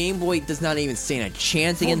 The Game Boy does not even stand a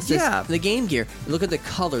chance against the Game Gear. Look at the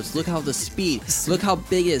colors. Look how the speed. Look how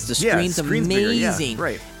big it is. The screen's screen's bigger, amazing. yeah,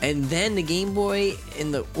 right. And then the Game Boy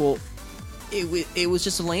it was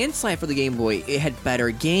just a landslide for the Game Boy. It had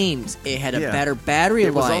better games. It had a better battery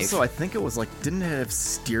It was life. also, I think it was like, didn't it have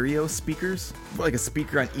stereo speakers? Like a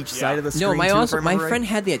speaker on each side of the screen. No, my too, if I remember friend right?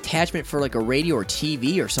 had the attachment for like a radio or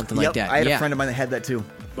TV or something like that. I had a friend of mine that had that too.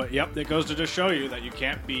 But yep, it goes to just show you that you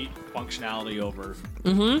can't beat functionality over.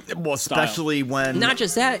 Well, especially when Not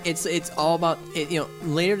just that, it's all about it,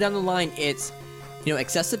 later down the line it's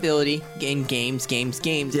accessibility in games, Yeah.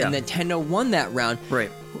 and Nintendo won that round.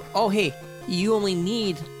 Right. Oh hey, you only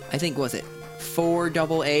need I think was it 4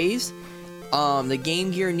 double A's? The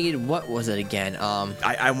Game Gear needed what was it again?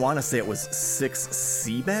 I want to say it was 6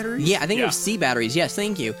 C batteries. Yeah, I think it was C batteries. Yes,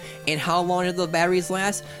 thank you. And how long did the batteries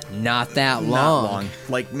last? Not that long. Not long.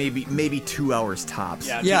 Like maybe 2 hours tops.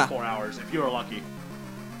 Yeah, 4 hours if you were lucky.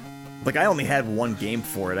 Like I only had one game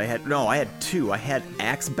for it. I had 2. I had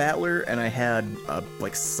Axe Battler and I had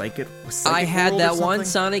like Psychic I had World or that one something.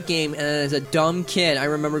 Sonic game, and as a dumb kid, I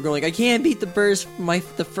remember going, I can't beat the first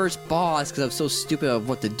boss because I was so stupid of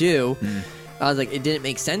what to do. I was like, it didn't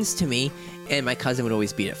make sense to me, and my cousin would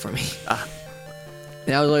always beat it for me.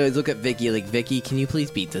 And I would always look at Vicky, like, Vicky, can you please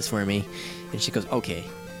beat this for me? And she goes, okay.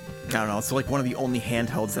 I don't know. It's like one of the only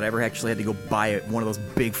handhelds that I ever actually had to go buy one of those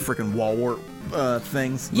big freaking wall wart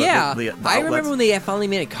things. Yeah, the I remember outlets. when they finally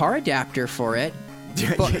made a car adapter for it. You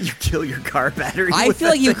kill your car battery. I with feel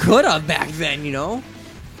that like you thing. could have back then,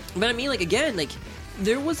 But I mean, like, again, like,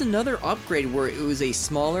 there was another upgrade where it was a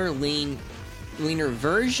smaller, leaner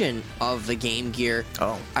version of the Game Gear.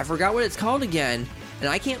 Oh. I forgot what it's called again, and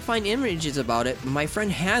I can't find images about it, but my friend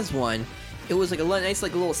has one. It was like a nice,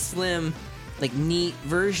 like, a little slim, like, neat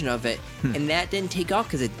version of it, and that didn't take off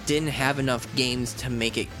because it didn't have enough games to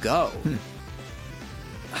make it go.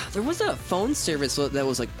 There was a phone service that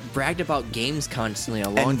was like bragged about games constantly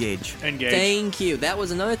along. Engage. Engage. Thank you. That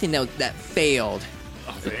was another thing that failed.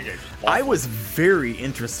 Oh, the Engage. I was very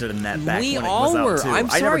interested in that back We when it all was out were. too. I'm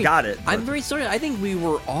sorry. I never got it. I'm but- very sorry. I think we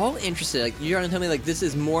were all interested. Like you're gonna tell me like this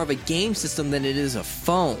is more of a game system than it is a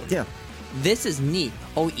phone. Yeah. This is neat.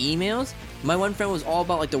 Oh, emails? my one friend was all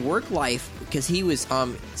about like the work life because he was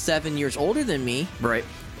 7 years older than me, Right.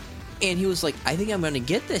 and he was like, I think I'm gonna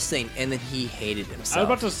get this thing, and then he hated himself. I was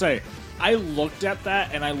about to say, I looked at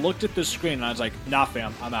that and I looked at the screen and I was like, nah,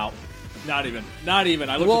 fam, I'm out. Not even. I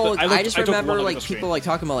looked Well, at the, I just took one remember look at like the screen. people like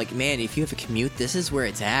talking about like, man, if you have a commute, this is where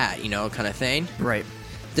it's at, you know, kind of thing. Right.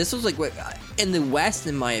 This was like what in the West,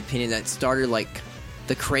 in my opinion, that started like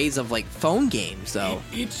the craze of like phone games, though.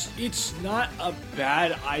 It's not a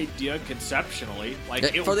bad idea conceptually. Like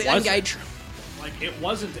it For the wasn't. guy, Like it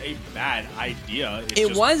wasn't a bad idea. it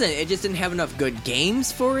just, wasn't. It just didn't have enough good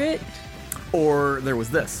games for it. Or there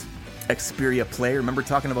was this Xperia Play. Remember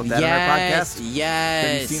talking about that on our podcast? Yes.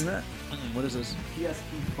 Have you seen that? What is this? PSP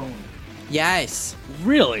phone. Yes.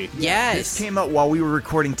 Really? Yes. This came out while we were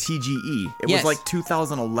recording TGE. It Yes. was like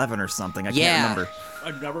 2011 or something. I Yeah. can't remember.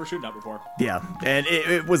 I've never seen that before. Yeah, and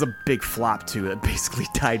it was a big flop too. It basically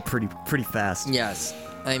died pretty fast. Yes.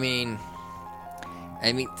 I mean,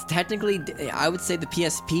 technically, I would say the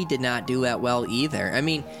PSP did not do that well either. I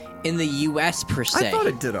mean, in the U.S. per se, I thought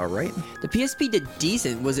it did all right. the PSP did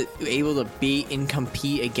decent. Was it able to beat and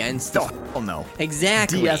compete against? Oh, hell no.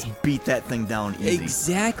 Exactly. DS beat that thing down easy.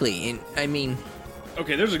 Exactly, and I mean,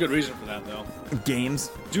 Okay, there's a good reason for that though.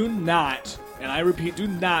 Games, Do not, and I repeat, do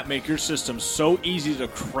not make your system so easy to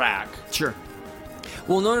crack. sure.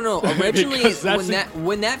 well, no. Originally, Because that's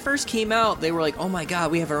when that first came out, they were like, "Oh my God,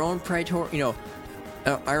 we have our own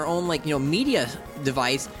our own media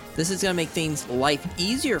device. This is gonna make things life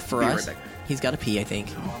easier for Be us." right back. He's got to pee, I think.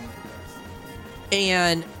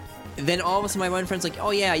 And then all of a sudden, my one friend's like,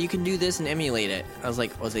 "Oh yeah, you can do this and emulate it." I was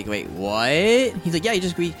like, "Wait, what?" He's like, "Yeah, you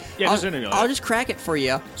just just emulate it." I'll just crack it for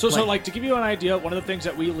you." So like to give you an idea, one of the things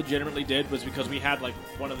that we legitimately did was because we had like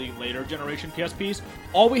one of the later generation PSPs.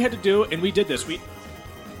 All we had to do, and we did this,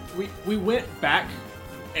 we went back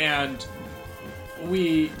and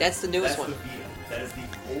we that's the newest one. That is the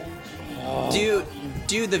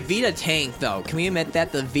Dude, the Vita tanked though. Can we admit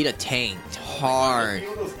that the Vita tanked hard?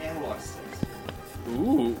 those analog sticks.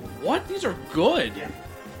 ooh, what? These are good.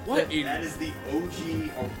 What? That is the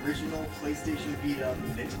OG original PlayStation Vita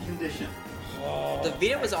mint condition. The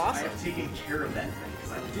Vita was awesome. taken care of that thing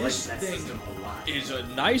because I This thing is a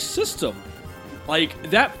nice system. Like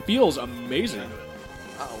that feels amazing.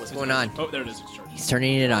 Oh, what's going on? Oh, there it is. It's charging. He's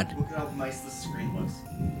turning it on. Look at how nice the screen looks.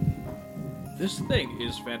 This thing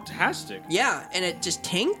is fantastic. Yeah, and it just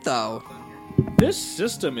tanked though. This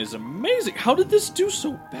system is amazing. How did this do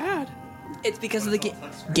so bad? It's because of the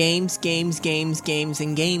games,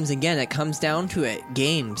 and games. Again, it comes down to it.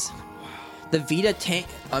 Games. The Vita tank.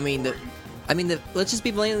 Let's just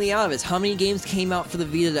be blatantly out of it. How many games came out for the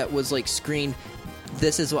Vita that was like screened?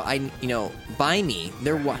 This is what buy me.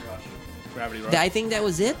 There was. Gravity Rush. I think that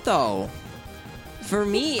was it though. For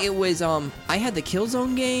me, it was I had the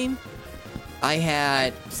Killzone game. I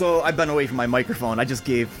had So I've been away from my microphone. I just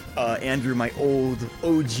gave Andrew my old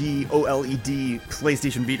OG OLED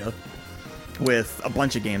PlayStation Vita with a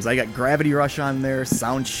bunch of games. I got Gravity Rush on there,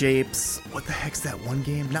 Sound Shapes. What the heck's that one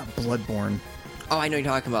game? Not Bloodborne. oh, I know what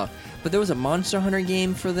you're talking about. But there was a Monster Hunter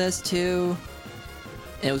game for this too.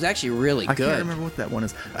 And it was actually really I good. can't remember what that one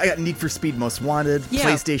is. I got Need for Speed Most Wanted, Yeah.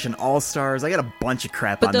 PlayStation All Stars. I got a bunch of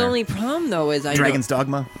crap But on the there. only problem though is Dragon's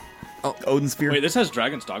Dogma. Oh. Odin Sphere. Wait, this has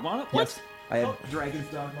Dragon's Dogma on it? What? Yes. I had Dragon's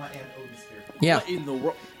Dogma and Odin Sphere. Yeah. What in the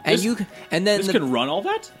world? And This- and then This the, can run all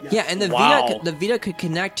that? yeah, and the Wow. Vita could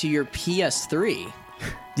connect to your PS3.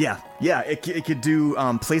 Yeah, it could do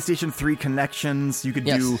PlayStation 3 connections. You could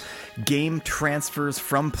Yes. do game transfers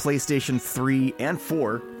from PlayStation 3 and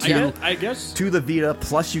 4 I guess. to the Vita.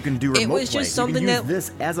 Plus, you can do remote was just play. something you can use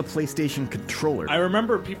that- this as a PlayStation controller. I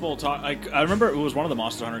remember people talk. Like, I remember it was one of the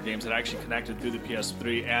Monster Hunter games that actually connected through the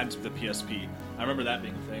PS3 and the PSP. I remember that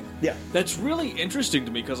being a thing. Yeah. That's really interesting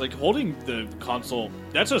to me because, like, holding the console,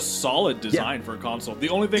 that's a solid design for a console. The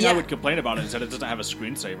only thing Yeah. I would complain about is that it doesn't have a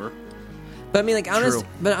screensaver. But I mean, like, True.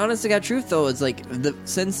 honest to God truth though, it's like the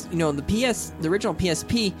original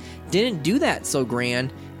PSP didn't do that so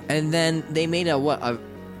grand, and then they made a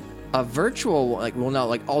virtual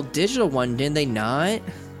all digital one, didn't they not?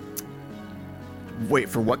 Wait,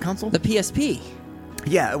 for what console? The PSP.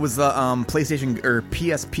 Yeah, it was the PlayStation or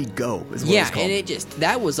PSP Go is what Yeah, it's called. and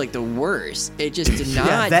that was like the worst. It just did Yeah,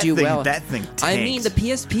 not that do thing- well. that thing I mean, tanked. the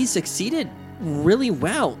PSP succeeded really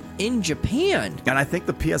well in Japan. And I think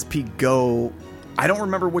the PSP Go, I don't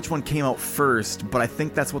remember which one came out first, but I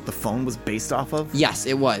think that's what the phone was based off of. Yes,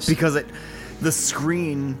 it was. Because the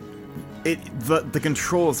screen, the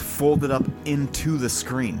controls folded up into the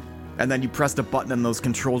screen, and then you pressed a button and those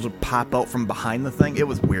controls would pop out from behind the thing. It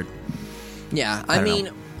was weird. Yeah, I I don't mean,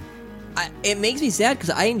 it makes me sad because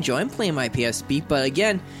I enjoy playing my PSP, but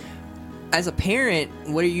again, as a parent,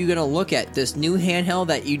 what are you going to look at? This new handheld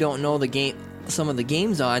that you don't know some of the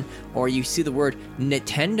games on, or you see the word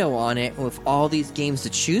Nintendo on it with all these games to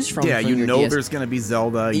choose from. Yeah, from you your know DS. there's going to be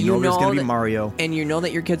Zelda. You know there's going to be Mario. And you know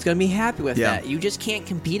that your kid's going to be happy with Yeah. that. You just can't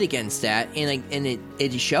compete against that, and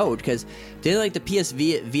it showed, because they like the PS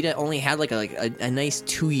Vita only had like a nice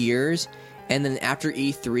 2 years, and then after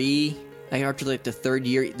E3, like after like the third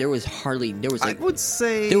year, there was I would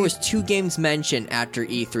say there was 2 games mentioned after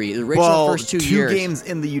E3. The original first 2 two years. games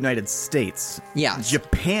in the United States. Yeah.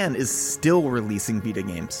 Japan is still releasing Vita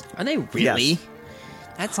games. Are they really?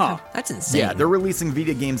 Yes. That's insane. Yeah, they're releasing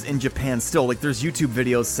Vita games in Japan still. Like, there's YouTube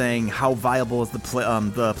videos saying how viable is the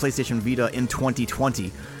PlayStation Vita in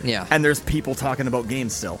 2020. Yeah. And there's people talking about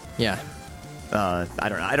games still. Yeah.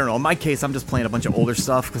 I don't know. In my case, I'm just playing a bunch of older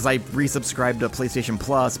stuff because I resubscribed to PlayStation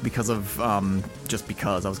Plus because of just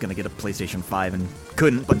because I was gonna get a PlayStation 5 and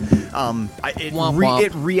couldn't. But it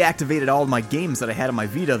reactivated all of my games that I had on my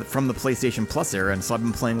Vita from the PlayStation Plus era, and so I've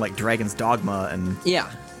been playing like Dragon's Dogma and Yeah.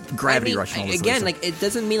 Gravity Rush and all this other again, stuff. like, it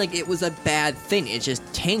doesn't mean like it was a bad thing. It just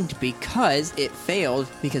tanked because it failed.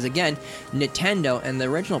 Because again, Nintendo and the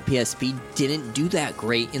original PSP didn't do that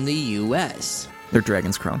great in the U.S. They're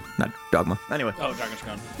Dragon's Crown, not Dogma. Anyway, Oh, Dragon's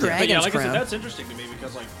Crown. Dragon's But yeah, like I Crown. said, that's interesting to me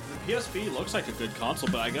because like the PSP looks like a good console,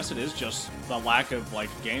 but I guess it is just the lack of like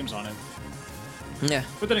games on it. Yeah.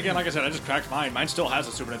 But then again, like I said, I just cracked mine. Mine still has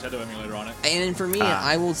a Super Nintendo emulator on it. And for me,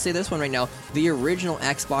 I will say this one right now: the original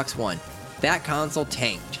Xbox One, that console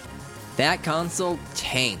tanked. That console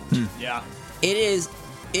tanked. Yeah.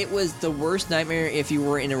 It was the worst nightmare if you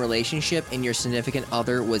were in a relationship and your significant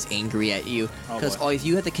other was angry at you. Oh, Because boy. if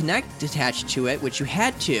you had the Kinect attached to it, which you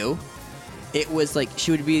had to, it was like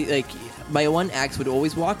she would be like, my one ex would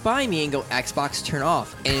always walk by me and go, Xbox turn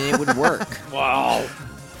off, and it would work. Wow.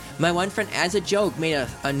 My one friend, as a joke, made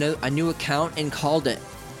a new account and called it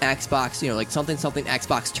Xbox, like something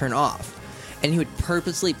Xbox turn off. And he would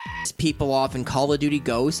purposely piss people off in Call of Duty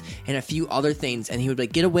Ghosts and a few other things, and he would be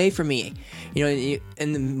like, "Get away from me," and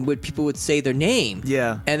then people would say their name.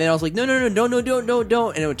 Yeah. And then I was like, "No,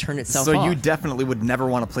 don't," and it would turn itself so off. you definitely would never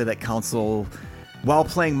want to play that console while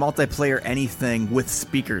playing multiplayer anything with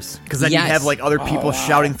speakers, because then Yes. you have like other people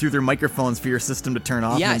shouting through their microphones for your system to turn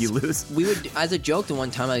off, Yes. and you lose. We would, as a joke, the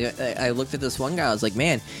one time I looked at this one guy, I was like,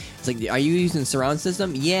 "Man, it's like, are you using surround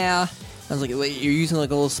system?" Yeah. I was like, "Wait, you're using like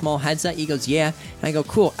a little small headset?" He goes, "Yeah." And I go,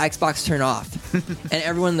 "Cool, Xbox turn off." And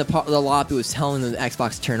everyone in the lobby was telling them the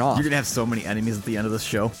Xbox turn off. You're gonna have so many enemies at the end of this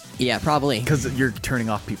show Yeah, probably. because you're turning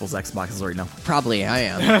off people's Xboxes right now. Probably, I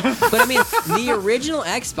am. But I mean, the original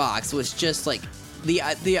Xbox was just like the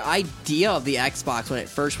idea of the Xbox when it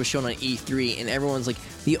first was shown on E3, and everyone's like,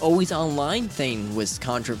 the always online thing was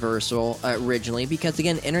controversial originally because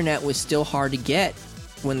again, internet was still hard to get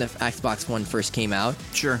when the Xbox One first came out.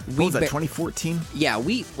 Sure. We What was that, ba- 2014? Yeah, I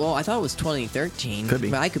thought it was 2013. Could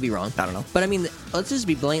be. But I could be wrong. I don't know. But I mean, let's just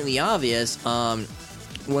be blatantly obvious.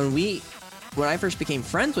 When I first became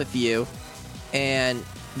friends with you, and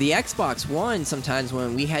the Xbox One, sometimes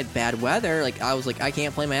when we had bad weather, like I was like, I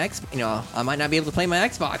can't play my I might not be able to play my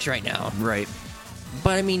Xbox right now. Right.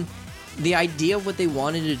 But I mean, the idea of what they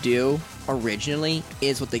wanted to do originally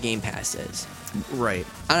is what the Game Pass is. Right.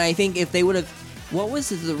 And I think if they would have, what was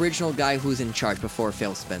the original guy who was in charge before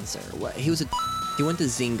Phil Spencer? He went to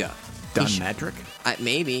Zynga. Don He sh- Matrick?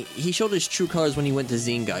 Maybe. He showed his true colors when he went to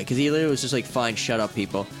Zynga, because he literally was just like, fine, shut up,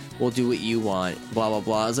 people. We'll do what you want, blah, blah,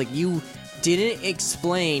 blah. I was like, you didn't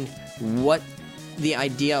explain what the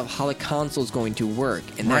idea of how the console is going to work,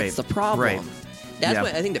 and Right, that's the problem. right. That's Yeah. why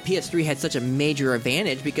I think the PS3 had such a major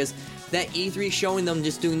advantage, because that E3 showing them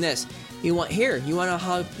just doing this. You want to know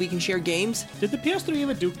how we can share games? Did the PS3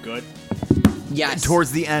 even do good? Yes.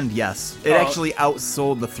 Towards the end, yes. It Oh. actually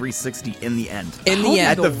outsold the 360 in the end. In the How end,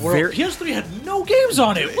 At the world? very PS3 had no games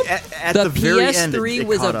on it. What? at the the very PS3 end, it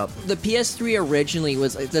was caught up. the PS3 originally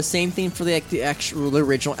was the same thing for the actual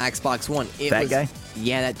original Xbox One. That guy?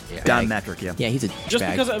 Yeah, that Don guy. Matrick, yeah. Yeah, he's a Just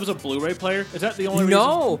douchebag. because it was a Blu-ray player? Is that the only reason?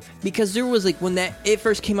 No, because there was like when it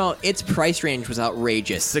first came out, its price range was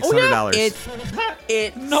outrageous. $600.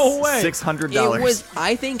 It No way. $600. It was.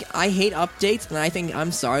 I hate updates, and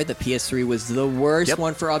I'm sorry. The PS3 was the worst Yep.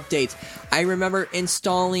 one for updates. I remember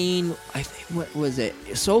installing. What was it?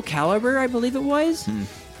 Soul Calibur, I believe it was.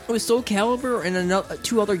 It was Soul Calibur and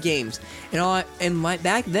two other games.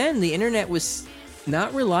 Back then the internet was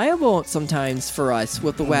not reliable sometimes for us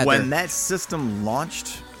with the weather. When that system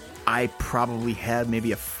launched, I probably had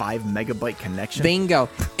maybe a 5 megabyte connection. Bingo.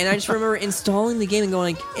 And I just remember installing the game and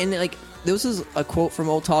going, this is a quote from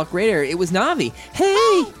Old Talk Radio. It was Navi.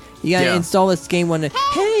 Hey, You gotta Yeah. install this game when.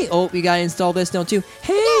 Hey, oh, you gotta install this now too.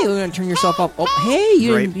 Hey, you're gonna turn yourself off. Oh, hey,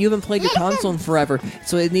 you Right. you haven't played your console in forever,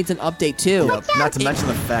 so it needs an update too. Yep. Not to mention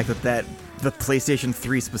the fact that the PlayStation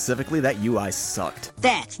 3 specifically, that UI sucked.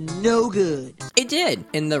 That's no good. It did,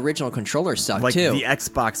 and the original controller sucked Like too. the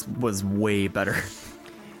Xbox was way better.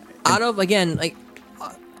 Out of again, like,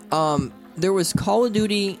 there was Call of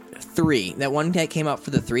Duty 3, that one that came out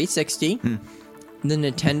for the 360, the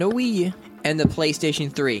Nintendo Wii, and the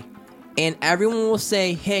PlayStation 3. And everyone will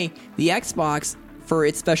say, hey, the Xbox, for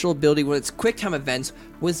its special ability with its QuickTime events,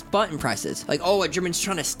 was button presses. Like, oh, a German's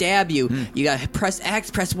trying to stab you. You gotta press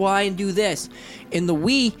X, press Y, and do this. In the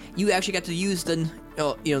Wii, you actually got to use the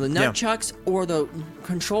the nunchucks or the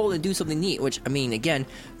control to do something neat. Which, I mean, again,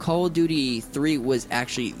 Call of Duty 3 was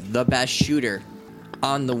actually the best shooter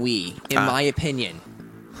on the Wii, in my opinion.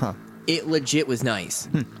 Huh. It legit was nice.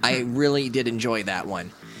 I really did enjoy that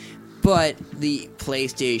one. But the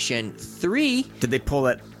PlayStation 3, Did they pull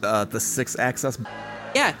that the 6-axis?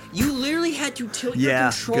 yeah, you literally had to tilt Yeah,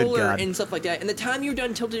 your good controller God. and stuff like that. And the time you were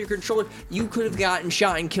done tilting your controller, you could have gotten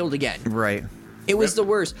shot and killed again. Right. It was the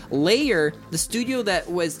worst. Layer, the studio that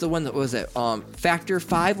was the one that was it, Factor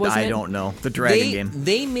 5 wasn't it? I don't know. The Dragon game.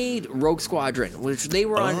 They made Rogue Squadron, which they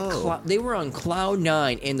were on Cloud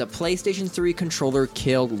 9, and the PlayStation 3 controller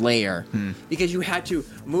killed Layer because you had to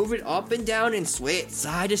move it up and down and sway it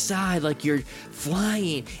side to side like you're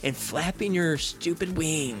flying and flapping your stupid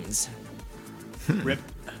wings. Rip.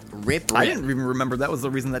 Rip. I didn't even remember that was the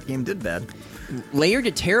reason that game did bad. Layer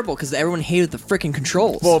did terrible because everyone hated the freaking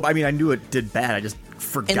controls. Well, I mean, I knew it did bad. I just and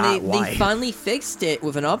forgot why. they finally fixed it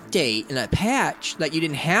with an update and a patch that you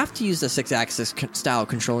didn't have to use the 6-axis style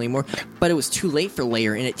control anymore, but it was too late for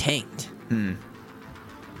Layer and it tanked.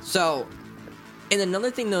 So, and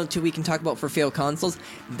another thing though too we can talk about for failed consoles,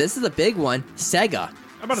 this is a big one, Sega.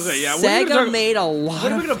 I'm about to say, yeah. Sega made a lot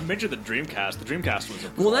When are we of... going to mention the Dreamcast? The Dreamcast was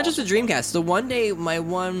a Well, not just the Dreamcast. The one day,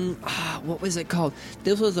 what was it called?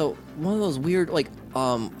 This was one of those weird, like,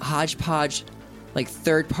 hodgepodge, like,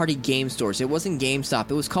 third-party game stores. It wasn't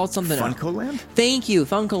GameStop. It was called something else. FuncoLand? Thank you,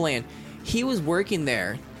 FuncoLand. He was working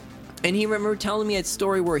there, and he remember telling me a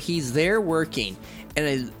story where he's there working,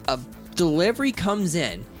 and a delivery comes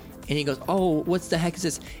in, and he goes, "Oh, what's the heck is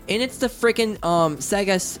this?" And it's the freaking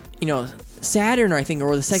Sega's, Saturn, I think,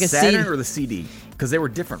 or the Sega Saturn CD. or the CD? Because they were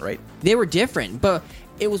different, right? They were different, but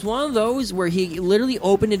it was one of those where he literally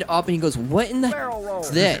opened it up and he goes, "What in the hell is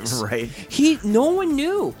this?" Right. No one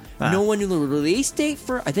knew. Ah. No one knew the release date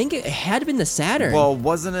for. I think it had been the Saturn. Well,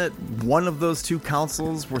 wasn't it one of those two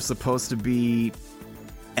consoles were supposed to be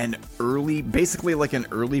basically like an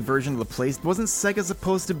early version of the PlayStation? Wasn't Sega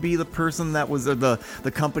supposed to be the person that was, or the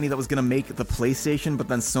company that was going to make the PlayStation, but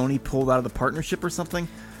then Sony pulled out of the partnership or something?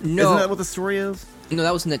 No. Isn't that what the story is? No,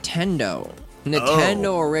 that was Nintendo.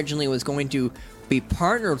 Nintendo originally was going to be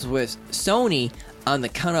partners with Sony on the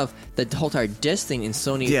kind of the whole entire disc thing, and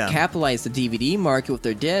Sony capitalized the DVD market with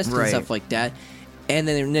their discs and Right. stuff like that. And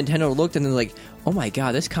then Nintendo looked and they're like, "Oh my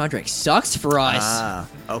god, this contract sucks for us. Ah,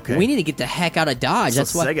 okay. We need to get the heck out of Dodge." So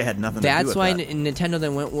That's why Sega had nothing to do That's with why that. Nintendo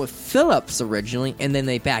then went with Philips originally, and then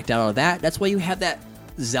they backed out of that. That's why you have that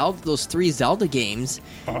those 3 Zelda games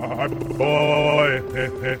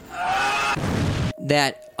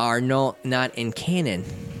that are not in canon.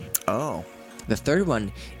 Oh. The third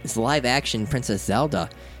one is live action Princess Zelda.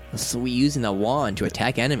 So we using a wand to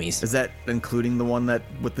attack enemies. Is that including the one that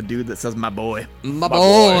with the dude that says "my boy"? My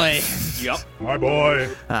boy. Yep. My boy.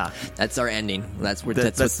 Ah, That's our ending. That's where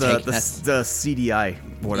that's what's the taking. the CDI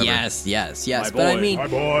whatever. Yes. My But I boy. mean, My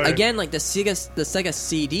boy. again, like the Sega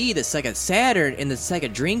CD, the Sega Saturn, and the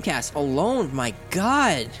Sega Dreamcast alone, my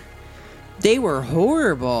God, they were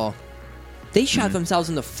horrible. They shot themselves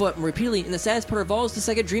in the foot repeatedly. And the saddest part of all is the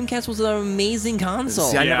Sega Dreamcast was an amazing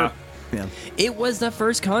console. See, I Yeah. never. Yeah. It was the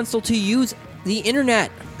first console to use the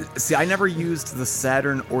internet. See, I never used the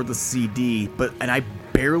Saturn or the CD, and I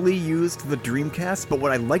barely used the Dreamcast. But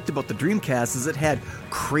what I liked about the Dreamcast is it had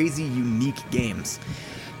crazy, unique games.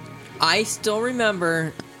 I still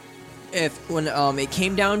remember when it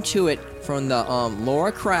came down to it from the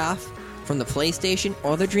Lara Croft from the PlayStation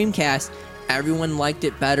or the Dreamcast, everyone liked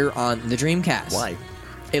it better on the Dreamcast. Why?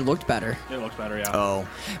 It looked better. It looked better, yeah. Oh,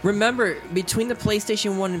 Remember, between the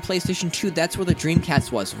PlayStation 1 and PlayStation 2, that's where the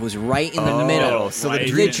Dreamcast was right in the middle. So Right.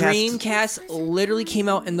 the The Dreamcast. Dreamcast literally came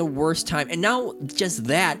out in the worst time. And now, just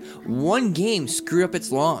that, one game screwed up its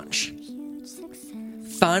launch.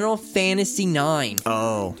 Final Fantasy 9.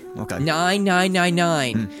 Oh, okay.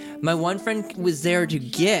 9999. My one friend was there to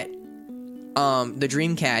get the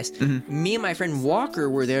Dreamcast. Me and my friend Walker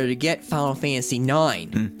were there to get Final Fantasy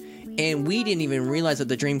 9. and we didn't even realize that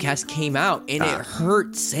the Dreamcast came out, and it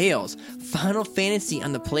hurt sales. Final Fantasy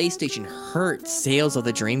on the PlayStation hurt sales of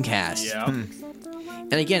the Dreamcast. Yeah.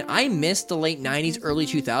 And again, I missed the late 90s, early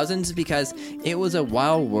 2000s because it was a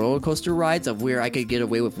wild roller coaster rides of where I could get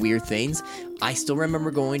away with weird things. I still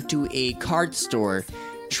remember going to a card store,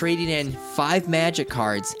 trading in 5 Magic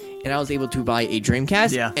cards, and I was able to buy a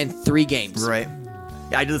Dreamcast and 3 games. Right.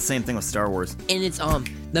 Yeah, I did the same thing with Star Wars. And it's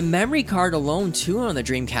the memory card alone too on the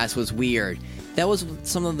Dreamcast was weird. That was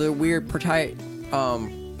some of the weird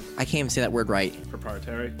I can't even say that word right.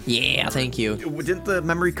 Proprietary. Yeah, thank you. Didn't the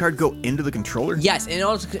memory card go into the controller? Yes,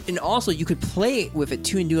 and also you could play with it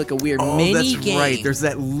too and do like a weird mini that's game. right. There's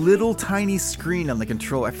that little tiny screen on the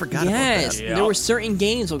controller. I forgot about that. Yeah. There were certain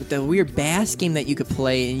games, like the weird bass game that you could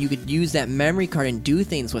play, and you could use that memory card and do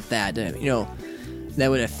things with that. That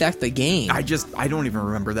would affect the game. I don't even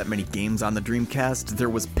remember that many games on the Dreamcast. There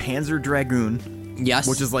was Panzer Dragoon. Yes,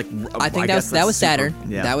 Which is like I think that was super- Saturn.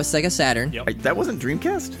 Yeah. That was Sega Saturn. Yep. That wasn't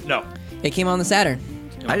Dreamcast? No. It came on the Saturn.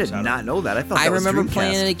 I did not know that. I thought I that was remember Dreamcast.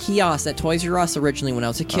 playing at a kiosk at Toys R Us originally when I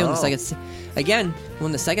was a kid. Oh. Again,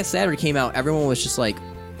 when the Sega Saturn came out, everyone was just like,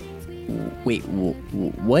 "Wait,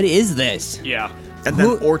 what is this?" Yeah. And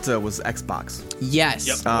then Orta was Xbox. Yes.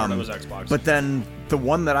 Yep. That was Xbox. But then the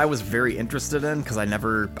one that I was very interested in, because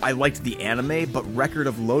I liked the anime, but Record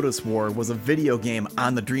of Lotus War was a video game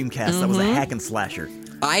on the Dreamcast that was a hack and slasher.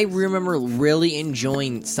 I remember really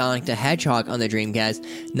enjoying Sonic the Hedgehog on the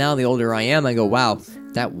Dreamcast. Now, the older I am, I go, wow,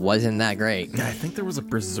 that wasn't that great. Yeah, I think there was a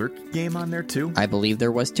Berserk game on there too. I believe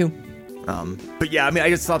there was too. But yeah, I mean, I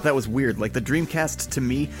just thought that was weird. Like, the Dreamcast, to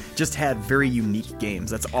me, just had very unique games.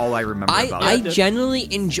 That's all I remember about I it. genuinely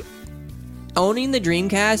enjoy owning the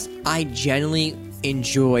Dreamcast. I genuinely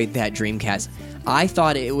enjoyed that Dreamcast. I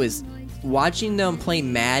thought it was watching them play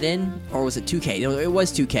Madden, or was it 2K? No, it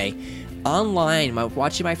was 2K. Online,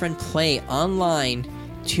 watching my friend play online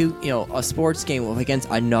to a sports game against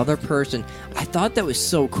another person. I thought that was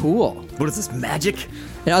so cool. What is this, Magic?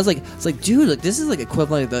 And I was like, dude, like this is like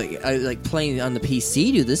equivalent of like playing on the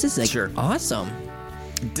PC, dude. This is like awesome.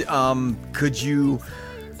 Could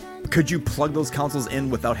you plug those consoles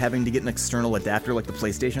in without having to get an external adapter like the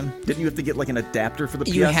PlayStation? Didn't you have to get like an adapter for the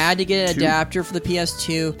PS2? You had to get an adapter for the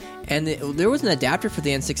PS2, and there was an adapter for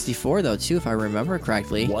the N64 though too, if I remember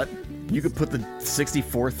correctly. What? You could put the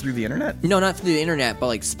 64 through the internet? No, not through the internet, but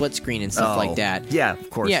like split screen and stuff like that. Yeah, of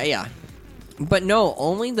course. Yeah. But no,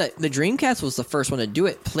 only the Dreamcast was the first one to do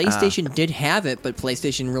it. PlayStation did have it, but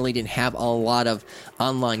PlayStation really didn't have a lot of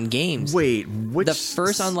online games. Wait, which... The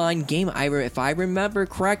first online game, if I remember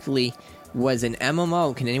correctly, was an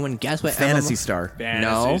MMO. Can anyone guess what Phantasy MMO? Star.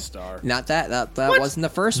 Fantasy Star. Not that. That wasn't the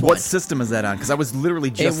first one. What system is that on? Because I was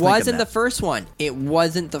literally just It thinking wasn't that. the first one. It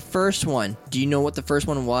wasn't the first one. Do you know what the first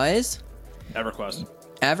one was? EverQuest.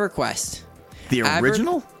 EverQuest. The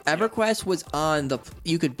original? EverQuest was on the.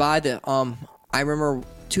 You could buy the. I remember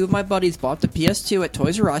 2 of my buddies bought the PS2 at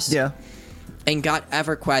Toys R Us. Yeah. And got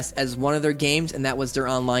EverQuest as one of their games, and that was their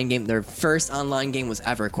online game. Their first online game was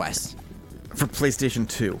EverQuest For PlayStation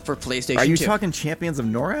 2. for PlayStation 2. Are you talking Champions of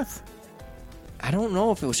Norath? I don't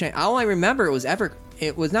know if it was. All I remember it was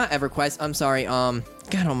It was not EverQuest. I'm sorry. God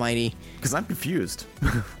Almighty. Because I'm confused.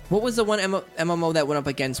 What was the one MMO that went up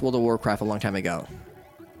against World of Warcraft a long time ago?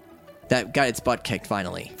 That got its butt kicked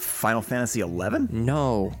finally. Final Fantasy 11?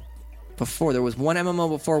 No. Before, there was one MMO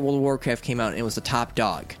before World of Warcraft came out, and it was the top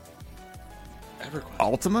dog. EverQuest.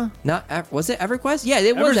 Ultima? Was it EverQuest? Yeah,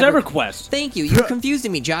 it was EverQuest. Thank you. You're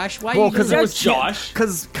confusing me, Josh. Why? Well, are you because doing it that? was Josh.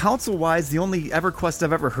 Because console-wise, the only EverQuest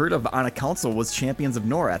I've ever heard of on a console was Champions of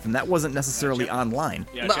Norath, and that wasn't necessarily online.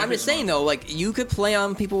 Yeah, But I'm just saying though, like you could play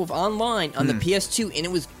on people with online on the PS2, and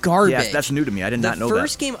it was garbage. Yes, that's new to me. I did not know that. The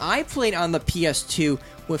first game I played on the PS2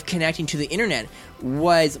 with connecting to the internet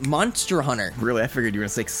was Monster Hunter. Really? I figured you were going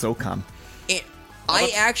to say SOCOM.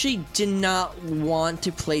 I actually did not want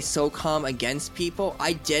to play SOCOM against people.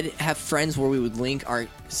 I did have friends where we would link our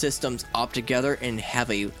systems up together and have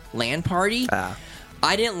a LAN party.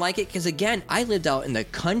 I didn't like it because, again, I lived out in the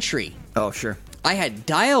country. Oh, sure. I had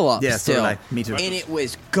dial-up Yeah, so still. did I. Me too. And it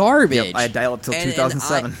was garbage. Yep, I had dial-up till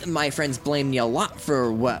 2007. My friends blamed me a lot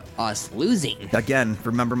for us losing. Again,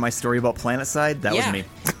 remember my story about PlanetSide? That was me.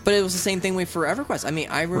 But it was the same thing for EverQuest. I mean,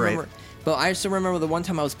 I remember... Right. But I still remember the one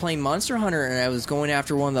time I was playing Monster Hunter and I was going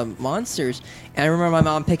after one of the monsters, and I remember my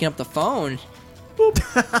mom picking up the phone. Yeah, I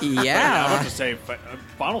was about Yeah. to say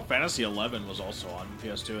Final Fantasy 11 was also on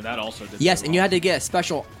PS2, and that also did. Yes, very and you well. had to get a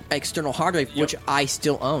special external hard drive, which I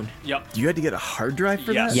still own. Yep. You had to get a hard drive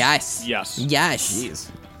for Yes. that? Yes. Yes. Yes.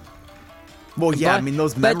 Jeez. Well, yeah, I But- mean,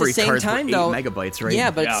 those but at the memory same cards time, were 8 though- megabytes, right?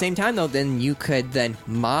 Yeah, but at Yeah. the same time though, then you could then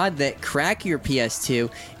mod that, crack your PS2,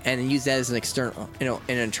 and then use that as an external, an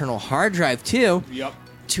internal hard drive too, Yep.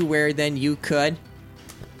 to where then you could,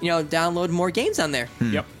 download more games on there.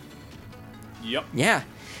 Yep. Yep. Yeah.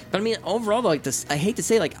 But I mean, overall, though, like this, I hate to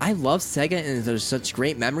say, like, I love Sega and there's such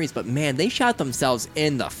great memories, but man, they shot themselves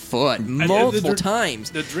in the foot And multiple the-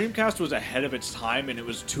 times. The Dreamcast was ahead of its time, and it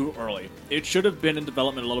was too early. It should have been in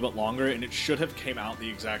development a little bit longer, and it should have came out the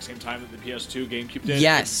exact same time that the PS2 GameCube did.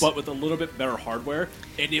 Yes. But with a little bit better hardware,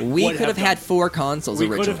 and it We would could have had done- 4 consoles We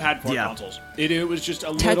originally. could have had 4 Yeah. consoles. It was just a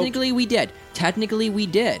little. Technically, we did.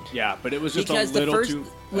 Yeah, but it was just because a the little first too.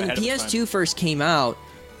 when the ahead of its PS2 time. first came out,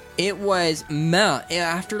 it was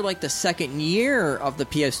after like the second year of the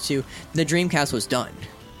PS2, the Dreamcast was done.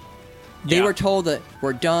 They Yeah. were told that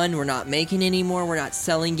we're done, we're not making anymore, we're not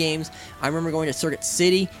selling games. I remember going to Circuit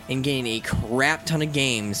City and getting a crap ton of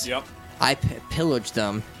games. Yep. I pillaged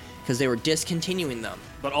them because they were discontinuing them.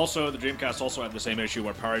 But also, the Dreamcast also had the same issue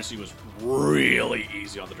where piracy was really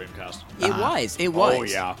easy on the Dreamcast. It was. Oh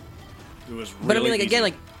yeah, it was. Really But I mean, like easy. again,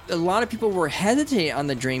 like a lot of people were hesitant on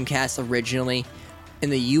the Dreamcast originally, in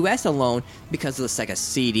the U.S. alone, because of the Sega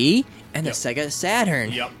CD and the Yep. Sega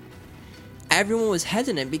Saturn. Yep. Everyone was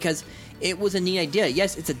hesitant because it was a neat idea.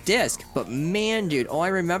 Yes, it's a disc, but man, dude, all I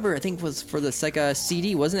remember, I think, was for the Sega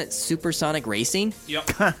CD, wasn't it Supersonic Racing? Yep.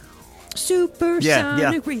 Supersonic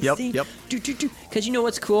yeah. Racing. Yep. Because you know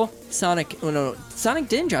what's cool? Sonic. Oh no, Sonic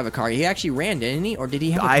didn't drive a car. He actually ran, didn't he? Or did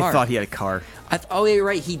he have a car? I thought he had a car. Oh, yeah,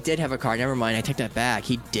 right. He did have a car. Never mind. I take that back.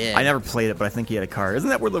 He did. I never played it, but I think he had a car. Isn't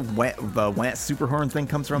that where the Want Superhorn thing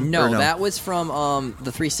comes from? No, Or that was from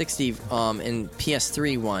the 360 and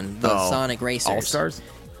PS3 one, the Oh, Sonic Racers. All Stars?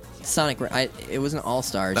 It wasn't All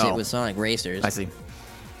Stars. Oh. It was Sonic Racers. I see.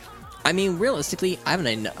 I mean, realistically, I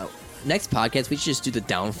haven't. Next podcast, we should just do the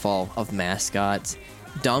downfall of mascots.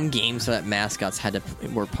 Dumb games that mascots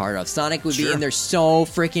were part of. Sonic would be Sure. in there so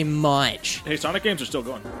freaking much. Hey, Sonic games are still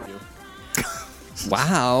going.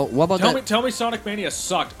 Wow. What about Tell me, Sonic Mania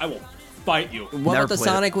sucked. I will fight you. What Never about the played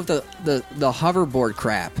it. Sonic with the hoverboard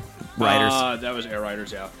crap? Riders. That was Air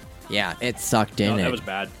Riders. Yeah. Yeah, it sucked, No, didn't it? that was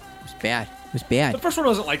bad. It was bad. It was The bad. first one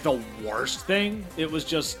wasn't like the worst thing. It was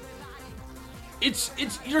just. It's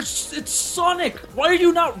Sonic. Why are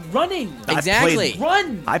you not running? I Exactly. played-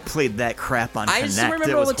 Run. I played that crap on I Kinect. just remember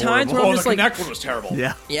It all was the times where horrible. I'm Oh, just the like, Kinect one was terrible.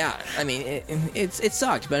 Yeah. yeah, I mean, it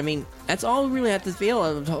sucked, but I mean, that's all we really have to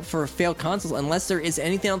feel for failed consoles, unless there is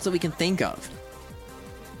anything else that we can think of.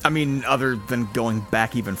 I mean, other than going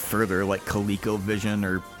back even further, like ColecoVision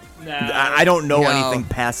or... Nah. I don't know No. anything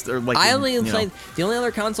past... or like. I only you know. played the only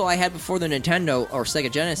other console I had before the Nintendo or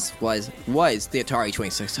Sega Genesis was the Atari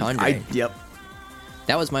 2600. Yep.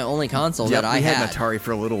 That was my only console Yep, that I we had had. an Atari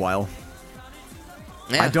for a little while.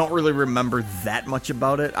 Yeah. I don't really remember that much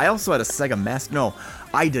about it. I also had a Sega Master... No,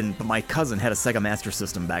 I didn't, but my cousin had a Sega Master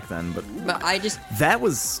System back then. But But I just that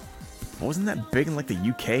was... Wasn't that big in, like, the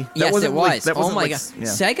UK? That yes, wasn't it was. Like, that Oh wasn't my like, god, yeah.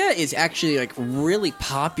 Sega is actually like really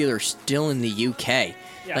popular still in the UK.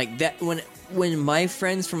 Yeah. Like that when my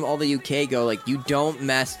friends from all the UK go, like, you don't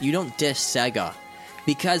diss Sega,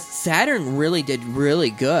 because Saturn really did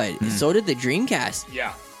really good. Hmm. So did the Dreamcast.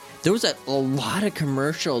 Yeah. There was a lot of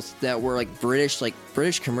commercials that were like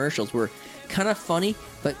British commercials were kind of funny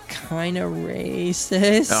but kind of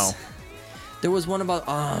racist. Oh. There was one about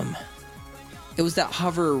it was that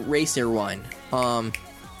hover racer one.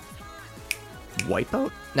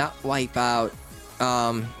 Wipeout? Not Wipeout.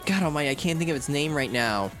 God almighty, I can't think of its name right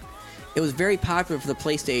now. It was very popular for the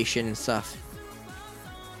PlayStation and stuff.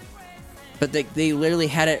 But they literally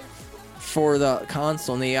had it for the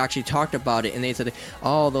console, and they actually talked about it, and they said,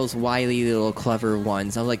 "Oh, those wily little clever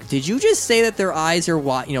ones." I was like, "Did you just say that their eyes are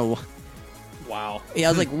Wow. Yeah, I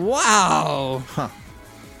was like, "Wow." Huh.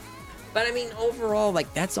 But I mean, overall,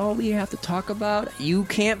 like, that's all we have to talk about. You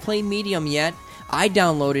can't play Medium yet. I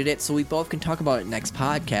downloaded it, so we both can talk about it next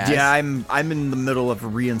podcast. Yeah, I'm in the middle of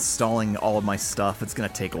reinstalling all of my stuff. It's gonna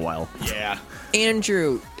take a while. Yeah.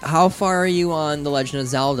 Andrew, how far are you on The Legend of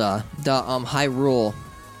Zelda, the Hyrule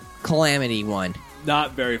Calamity one?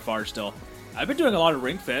 Not very far still. I've been doing a lot of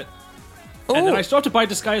Ring Fit. And then Oh, I still have to buy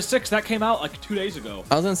Disgaea 6. That came out like 2 days ago.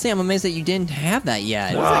 I was gonna say, I'm amazed that you didn't have that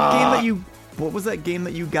yet. What was that game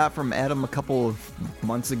that you got from Adam a couple of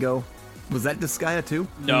months ago? Was that Disgaea too?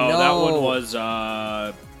 No, No. that one was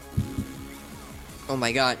Oh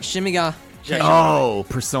my god, Shimiga. Oh,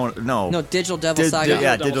 Persona. No. Digital Devil Saga.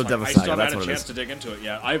 yeah, Digital Devil I Saga, still that's haven't what had it a chance is. to dig into it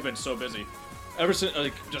yet. I've been so busy. Ever since,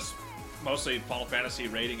 like, just mostly Final Fantasy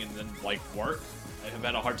rating and then, like, work. I have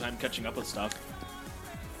had a hard time catching up with stuff.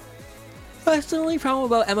 That's the only problem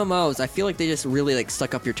about MMOs. I feel like they just really like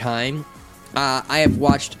suck up your time. I have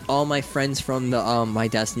watched all my friends from the my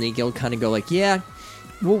Destiny guild kind of go like, yeah,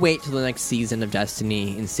 we'll wait till the next season of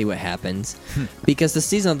Destiny and see what happens. Because the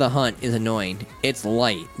season of the hunt is annoying. It's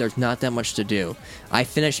light. There's not that much to do. I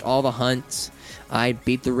finished all the hunts. I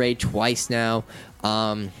beat the raid twice now.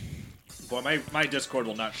 Boy, my Discord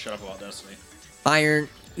will not shut up about Destiny.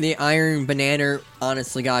 The Iron Banana,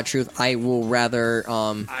 honestly, God truth, I will rather,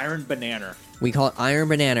 Iron Banana. we call it Iron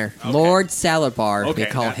Banana. Okay. Lord Salad Bar, Okay, they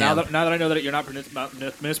call now him. that I know that you're not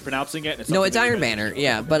mispronouncing it. No, it's Iron Banner,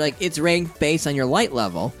 yeah, but like it's ranked based on your light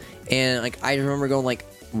level, and like I remember going like,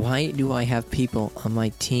 why do I have people on my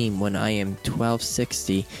team when I am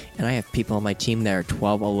 1260 and I have people on my team that are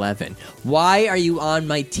 1211? Why are you on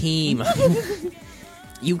my team?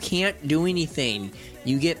 You can't do anything.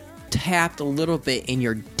 You get tapped a little bit and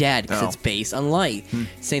you're dead because Oh. it's based on light.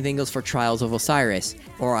 Same thing goes for Trials of Osiris,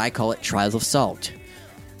 or I call it Trials of Salt.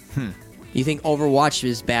 You think Overwatch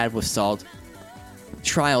is bad with salt?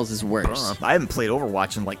 Trials is worse. I haven't played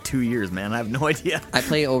Overwatch in like 2 years, man. I have no idea. I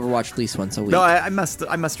play Overwatch at least once a week. No, I messed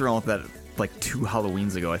around with that like 2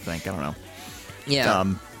 Halloweens ago, I think. I don't know. yeah.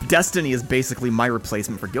 Destiny is basically my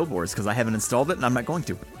replacement for Guild Wars because I haven't installed it and I'm not going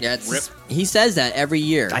to. Yeah, it's, Rip. he says that every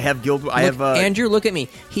year. I have Guild. I Look, have Andrew, look at me.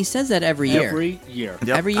 He says that every year. Every year.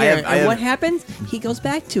 Yep, Every I year. have- I and have- what happens? He goes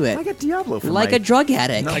back to it. I got Diablo for like my, a drug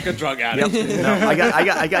addict. Like a drug Yep. addict. No,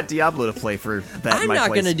 I got Diablo to play for that. I'm in my not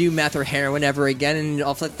place. going to do meth or heroin ever again. And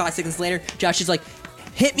all, like 5 seconds later, Josh is like,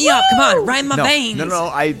 hit me up. Come on, ride my No, veins. no.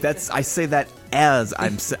 I say that as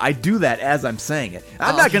I do that as I'm saying it.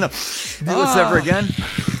 I'm not gonna do this ever again.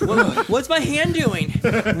 What's my hand doing?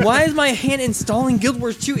 Why is my hand installing Guild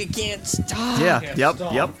Wars 2? It can't stop. Yeah. Can't Yep.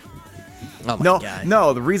 stop. Yep. Oh my No, God.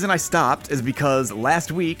 no. The reason I stopped is because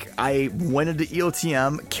last week I went into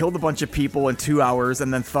EOTM, killed a bunch of people in 2 hours,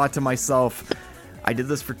 and then thought to myself, I did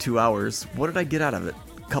this for 2 hours. What did I get out of it?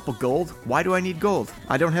 A couple gold? Why do I need gold?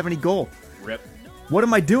 I don't have any gold. Rip. What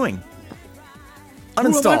am I doing? Who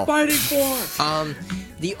am I Uninstall. fighting for?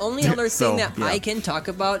 The only other So, thing that yeah. I can talk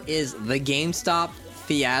about is the GameStop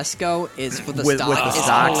fiasco is for the with stock. the It's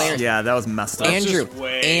stocks, hilarious. yeah, that was messed up. Let's Andrew, just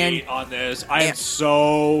wait and- on this. I am and-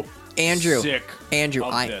 so Andrew, sick Andrew,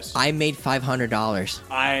 of I this. I made $500.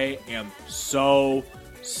 I am so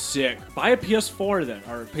sick. Buy a PS4 then,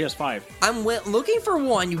 or PS5. I'm looking for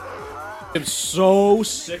one. You I'm so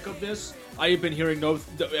sick of this. I have been hearing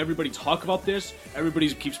everybody talk about this.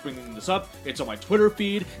 Everybody keeps bringing this up. It's on my Twitter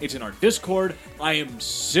feed. It's in our Discord. I am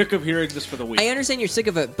sick of hearing this for the week. I understand you're sick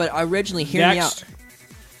of it, but originally, hear me out. Next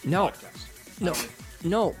No, podcast.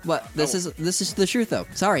 no. But this is the truth, though.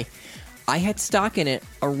 Sorry, I had stock in it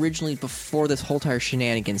originally before this whole entire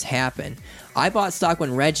shenanigans happened. I bought stock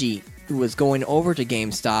when Reggie was going over to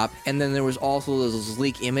GameStop, and then there was also those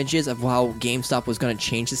leak images of how GameStop was going to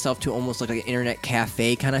change itself to almost like an internet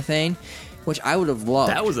cafe kind of thing, which I would have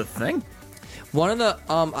loved. That was a thing. One of the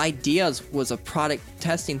ideas was a product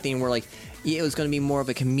testing thing where like it was going to be more of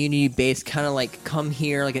a community based kind of like come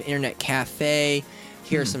here like an internet cafe.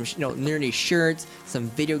 Here's some nerdy shirts, some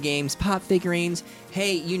video games, pop figurines.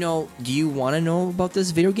 Hey, do you want to know about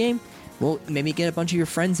this video game? Well, maybe get a bunch of your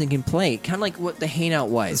friends and can play. Kind of like what the Hangout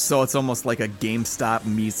was. So it's almost like a GameStop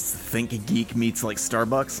meets Think Geek meets like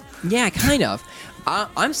Starbucks. Yeah, kind of.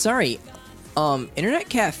 I'm sorry. Internet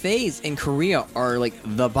cafes in Korea are like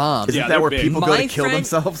the bomb. Isn't Yeah, that they're where big. people go My to kill friend-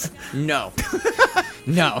 themselves? No.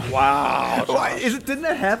 No. Wow. Why, didn't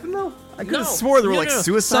that happen though? I could No. have swore there were No, like no, no.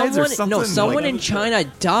 suicides or something. No, someone like, in China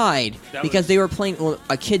died That because was- they were playing. Well,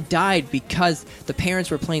 a kid died because the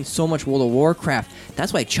parents were playing so much World of Warcraft.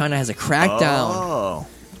 That's why China has a crackdown. Oh.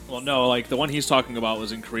 Well, no, like the one he's talking about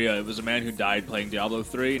was in Korea. It was a man who died playing Diablo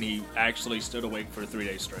 3, and he actually stood awake for 3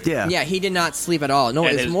 days straight. Yeah. Yeah, he did not sleep at all. No,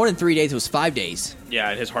 And it was his- more than 3 days. It was 5 days. Yeah,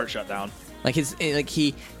 and his heart shut down. Like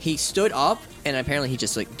he stood up and apparently he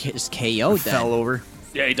just KO'd them. Fell over.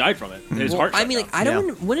 Yeah, he died from it. His Well, heart. I shut mean, down. like, I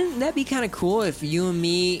don't. Wouldn't that be kind of cool if you and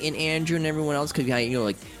me and Andrew and everyone else could,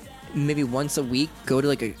 like, maybe once a week go to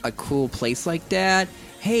like a cool place like that?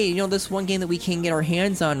 Hey, this one game that we can't get our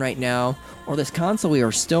hands on right now, or this console we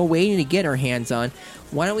are still waiting to get our hands on.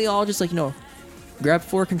 Why don't we all just grab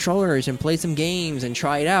 4 controllers and play some games and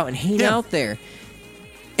try it out and hang Yeah. out there?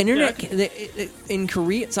 In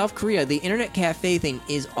Korea, South Korea, the internet cafe thing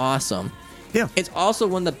is awesome. Yeah. It's also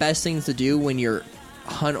one of the best things to do when you're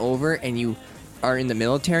hungover and you are in the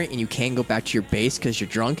military and you can't go back to your base because you're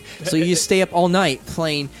drunk. So you just stay up all night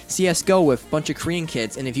playing CSGO with a bunch of Korean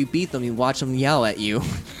kids, and if you beat them, you watch them yell at you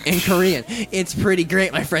in Korean. It's pretty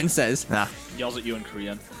great, my friend says. Ah. Yells at you in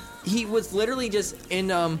Korean. He was literally just in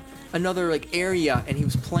another like area, and he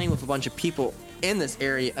was playing with a bunch of people in this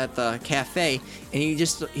area at the cafe, and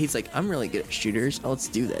he's like, I'm really good at shooters, let's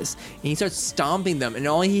do this. And he starts stomping them, and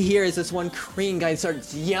all he hears is this one Korean guy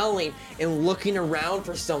starts yelling and looking around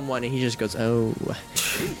for someone, and he just goes, oh.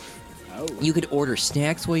 You could order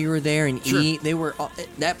snacks while you were there and eat.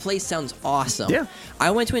 That place sounds awesome. Yeah.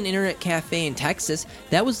 I went to an internet cafe in Texas.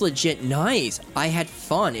 That was legit nice. I had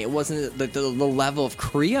fun. It wasn't the level of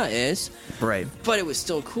Korea is, Right. but it was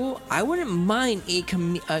still cool. I wouldn't mind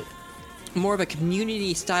a more of a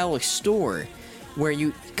community style store where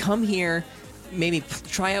you come here, maybe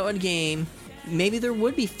try out a game. Maybe there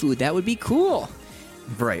would be food. That would be cool.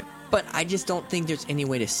 Right. But I just don't think there's any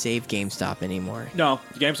way to save GameStop anymore. No,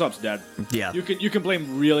 GameStop's dead. Yeah. You can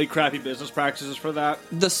blame really crappy business practices for that.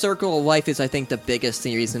 The circle of life is, I think, the biggest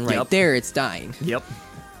reason right Yep. there. It's dying. Yep.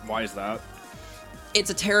 Why is that? It's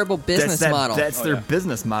a terrible business model. That's Oh, their yeah.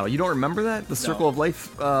 business model. You don't remember that? The Circle of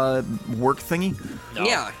Life work thingy? No.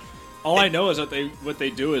 Yeah. All I know is that what they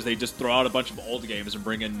do is they just throw out a bunch of old games and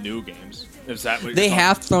bring in new games. Is that what They you're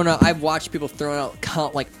have talking- thrown out. I've watched people throw out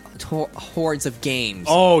hordes of games.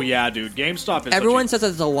 Oh yeah, dude. GameStop is. Everyone such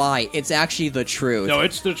says it's a lie. It's actually the truth. no,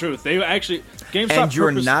 it's the truth. They actually GameStop. And you're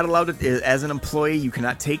purpose- not allowed to, as an employee, you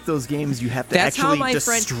cannot take those games. You have to That's how actually my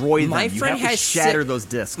friend- destroy them. my You friend have to has shatter si- those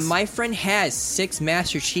discs. My friend has 6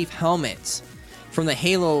 Master Chief helmets from the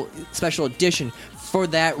Halo Special Edition for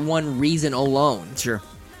that one reason alone. Sure.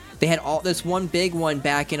 They had all this one big one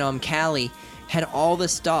back in Cali had all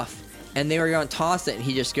this stuff, and they were going to toss it, and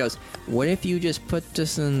he just goes, "What if you just put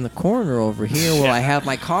this in the corner over here where I have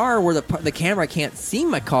my car, where the camera can't see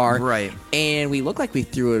my car, Right. And we look like we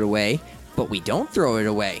threw it away, but we don't throw it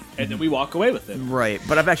away." and then we walk away with it. Right.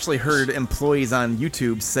 But I've actually heard employees on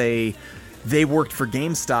YouTube say they worked for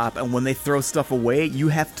GameStop, and when they throw stuff away, you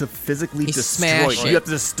have to physically You destroy smash it. it. You have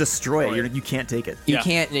to just destroy it. Right. You can't take it. You Yeah.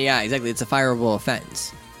 can't. Yeah, exactly. It's a fireable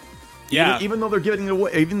offense. Yeah. Even though they're giving it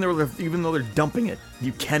away, even though they're dumping it,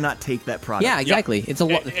 you cannot take that product. Yeah, exactly. It's a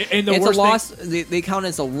And the it's a worst loss. They count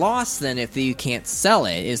as a loss then if you can't sell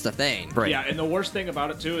it. Is the thing. Right. Yeah, and the worst thing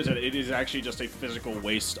about it too is that it is actually just a physical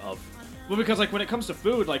waste of. Well, because like when it comes to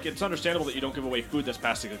food, like it's understandable that you don't give away food that's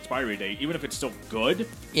past the expiry date, even if it's still good.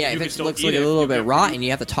 Yeah, you if can it still looks eat like a it, little you bit can- rotten,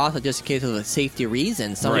 you have to toss it just in case of a safety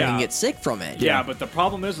reason. Someone Right. can Yeah. get sick from it. Yeah, but the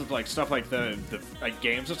problem is with like stuff like the like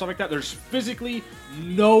games and stuff like that. There's physically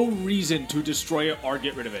no reason to destroy it or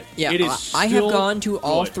get rid of it. Yeah, it is. I have still gone to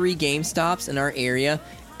all good. 3 GameStops in our area,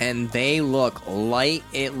 and they look light.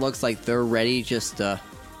 It looks like they're ready just to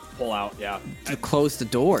Pull out. Yeah. close the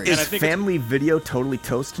doors. And Is I think Family Video totally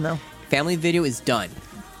toast now? Family Video is done.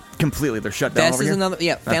 Completely. They're shut down This over is here? another.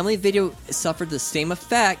 Yeah, Family Video suffered the same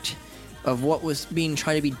effect of what was being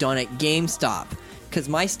tried to be done at GameStop. Because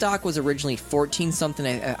my stock was originally 14 something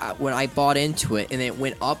when I bought into it, and it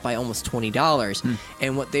went up by almost $20.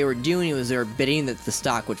 And what they were doing was they were bidding that the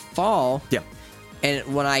stock would fall. Yeah.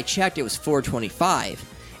 And when I checked, it was $4.25.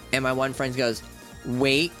 And my one friend goes,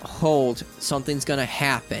 "Wait, hold, something's gonna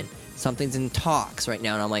happen. Something's in talks right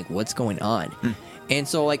now." And I'm like, "What's going on?" And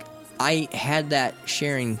so like I had that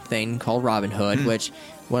sharing thing called Robinhood, which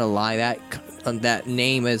what a lie that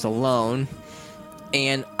name is alone.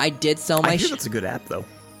 And I did sell my. I hear that's a good app, though.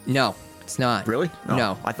 No, it's not. Really? Oh,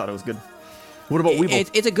 No. I thought it was good. What about Weeble?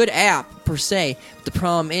 It's a good app per se. The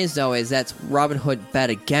problem is though is that's Robinhood bet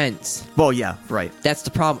against. Well, yeah, right. That's the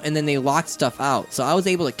problem. And then they locked stuff out. So I was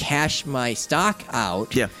able to cash my stock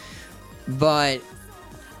out. Yeah. But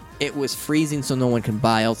it was freezing so no one can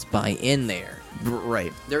buy in there.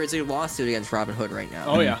 Right. There is a lawsuit against Robinhood right now.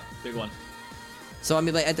 Oh yeah, big one. So I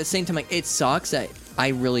mean, like, at the same time, like, it sucks that I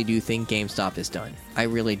really do think GameStop is done. I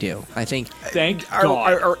really do. I think Thank Are,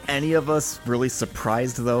 God. are any of us really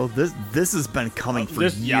surprised, though? This has been coming for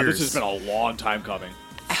years. Yeah, this has been a long time coming.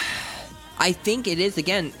 I think it is,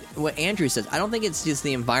 again, what Andrew says. I don't think it's just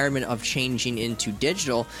the environment of changing into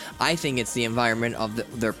digital. I think it's the environment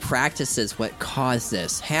of their practices what caused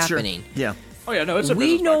this Sure. happening. Yeah. Oh yeah, no, it's a We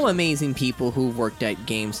business know practice. amazing people who worked at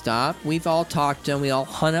GameStop. We've all talked to them. We all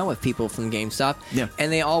hung out with people from GameStop. Yeah.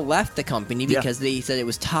 And they all left the company Yeah. because they said it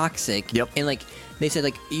was toxic. Yep. And, like, they said,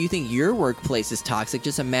 like, you think your workplace is toxic?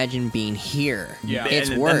 Just imagine being here. Yeah. It's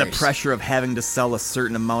and, worse. and the pressure of having to sell a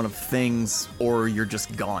certain amount of things, or you're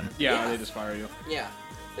just gone. Yeah, they just fire you. Yeah.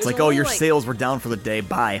 It's like, oh, your sales were down for the day.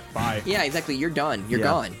 Bye. Bye. Yeah, exactly. You're done. You're Yeah,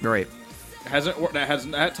 gone. Right.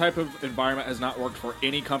 That type of environment has not worked for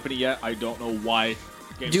any company yet. I don't know why.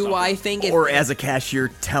 GameStop Do I is. think if Or as a cashier,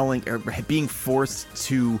 telling or being forced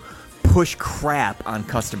to push crap on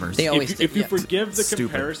customers. They always If you yeah. forgive the Stupid.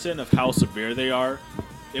 comparison of how severe they are,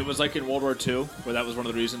 It was like in World War II, where that was one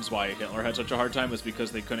of the reasons why Hitler had such a hard time, was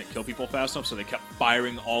because they couldn't kill people fast enough, so they kept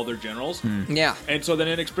firing all their generals. Yeah. And so then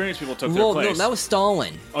inexperienced people took their Well, place. no, that was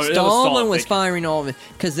Stalin. Oh, that was Stalin Stalin, was thank you. firing all of it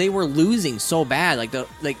because they were losing so bad.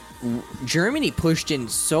 Germany pushed in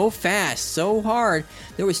so fast, so hard.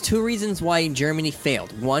 There was 2 reasons why Germany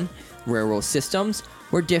failed. One, railroad systems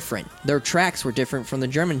were different. Their tracks were different from the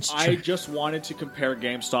German. I just wanted to compare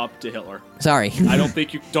GameStop to Hitler. Sorry. I don't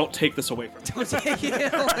think you don't take this away from me.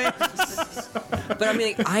 But I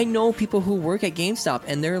mean, I know people who work at GameStop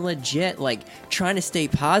and they're legit trying to stay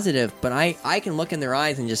positive. But I can look in their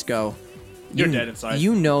eyes and just go, You're dead inside.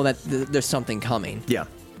 You know that there's something coming. Yeah.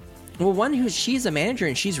 Well, she's a manager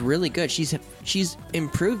and she's really good. She's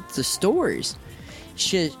improved the stores.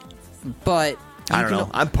 But I don't know.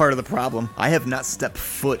 I'm part of the problem. I have not stepped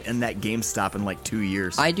foot in that GameStop in like 2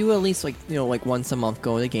 years. I do at least once a month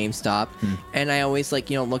go to GameStop, and I always look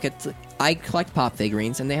at. I collect pop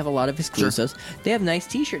figurines, and they have a lot of exclusives. They have nice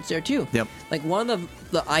T-shirts there too. Yep. Like one of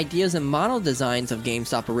the ideas and model designs of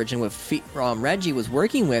GameStop originally with Reggie was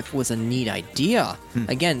working with was a neat idea.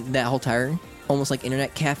 Again, that whole entire almost like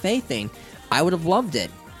internet cafe thing. I would have loved it.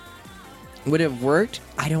 Would it have worked?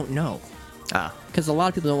 I don't know. Because a lot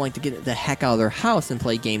of people don't like to get the heck out of their house and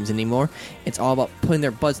play games anymore. It's all about putting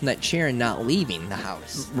their butts in that chair and not leaving the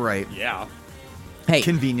house. Right. Yeah. Hey,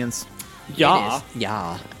 Convenience. Yeah. it is.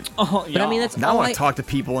 Yeah. Oh, But I mean, that's Now I all want to talk to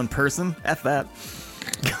people in person. F that.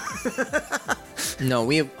 No,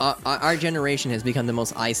 we have, our generation has become the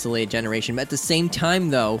most isolated generation. But at the same time,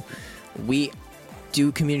 though, we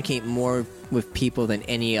do communicate more with people than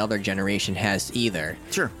any other generation has either.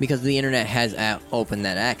 Sure. Because the internet has opened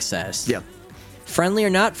that access. Yeah. Friendly or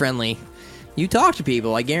not friendly, you talk to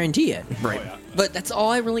people, I guarantee it. Right. Oh, yeah. But that's all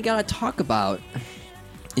I really got to talk about.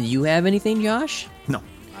 You have anything, Josh? No.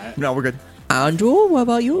 No, we're good. Andrew, what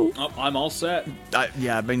about you? Oh, I'm all set.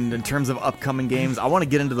 Yeah, I mean, in terms of upcoming games, I want to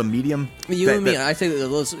get into the medium. You and me. I say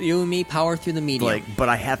you and me power through the medium. But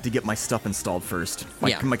I have to get my stuff installed first.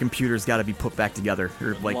 My computer's got to be put back together.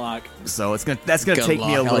 luck. So that's gonna Good take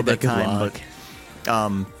me a luck. I little like bit of that. Good time. luck.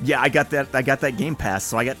 But yeah, I got that Game Pass,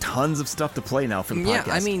 so I got tons of stuff to play now for the podcast.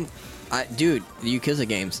 Yeah, I mean, dude, the Yakuza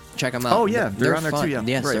games, check them out. Oh, yeah, they're on there fun. too, yeah.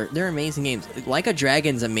 Yes, Right. they're amazing games. Like a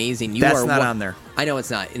Dragon's amazing. That's not on there. I know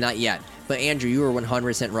it's not yet. But Andrew, you were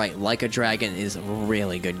 100% right. Like a Dragon is a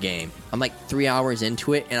really good game. I'm like 3 hours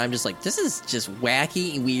into it, and I'm just like, this is just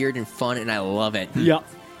wacky, weird, and fun, and I love it. Yeah.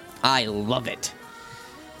 I love it.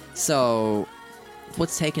 So,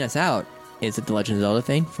 what's taking us out? Is it the Legend of Zelda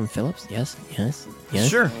thing from Philips? Yes.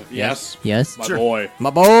 Sure. Yes. Yes. My Sure. boy. My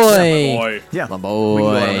boy. My boy. Yeah. My We can go on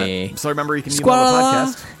boy. that. So remember, you can email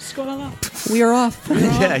Squala. the podcast. We are off.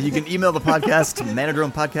 Yeah, you can email the podcast,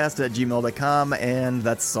 manadronepodcast@gmail.com, and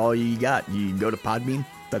that's all you got. You go to Podbean.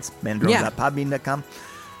 That's manadrone.podbean.com.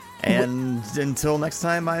 And until next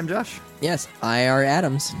time, I am Josh. Yes, IR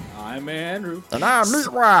Adams. I'm Andrew. And I'm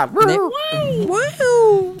Meatwad.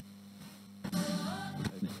 Wow.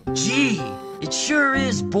 Gee, it sure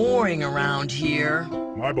is boring around here.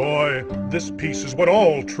 My boy, this peace is what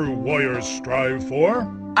all true warriors strive for.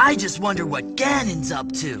 I just wonder what Ganon's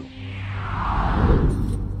up to.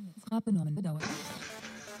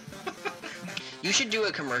 You should do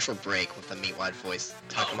a commercial break with the Meatwad voice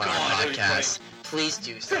talking about our podcast. Please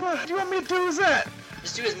do so. What do you want me to do with that?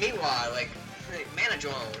 Just do his Meatwad, like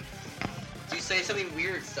Manadrone. Do say something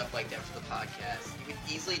weird stuff like that for the podcast. You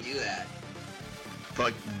could easily do that.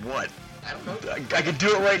 Like what? I don't know. I could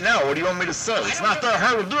do it right now. What do you want me to say? It's not that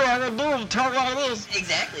hard to do. All I gotta do is talk like this.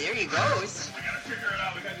 Exactly. There you go. I gotta figure it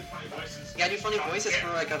out. We gotta do funny voices. You gotta do funny voices for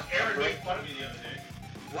like a Aaron break. made fun of me the other day.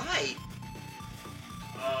 Why?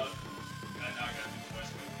 I gotta do the voice.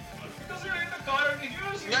 Because you're in the car and you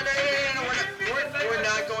No. We're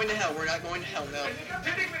not going to hell. We're not going to hell. No. And you're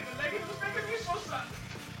hitting me. The leg was making me so sad.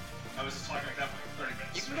 I was just talking like that for like 30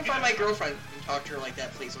 minutes. You can go find my girlfriend and talk to her like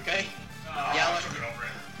that, please. Okay? Yeah, I'll get over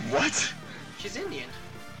it. What? She's Indian.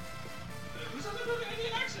 Who's on the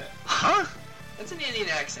Indian accent? Huh? That's an Indian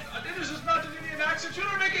accent. This is not an Indian accent.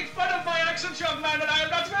 You're making fun of my accent, young man, and I am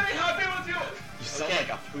not very happy with you. You sound like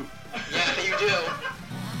a poop. Yeah, you do.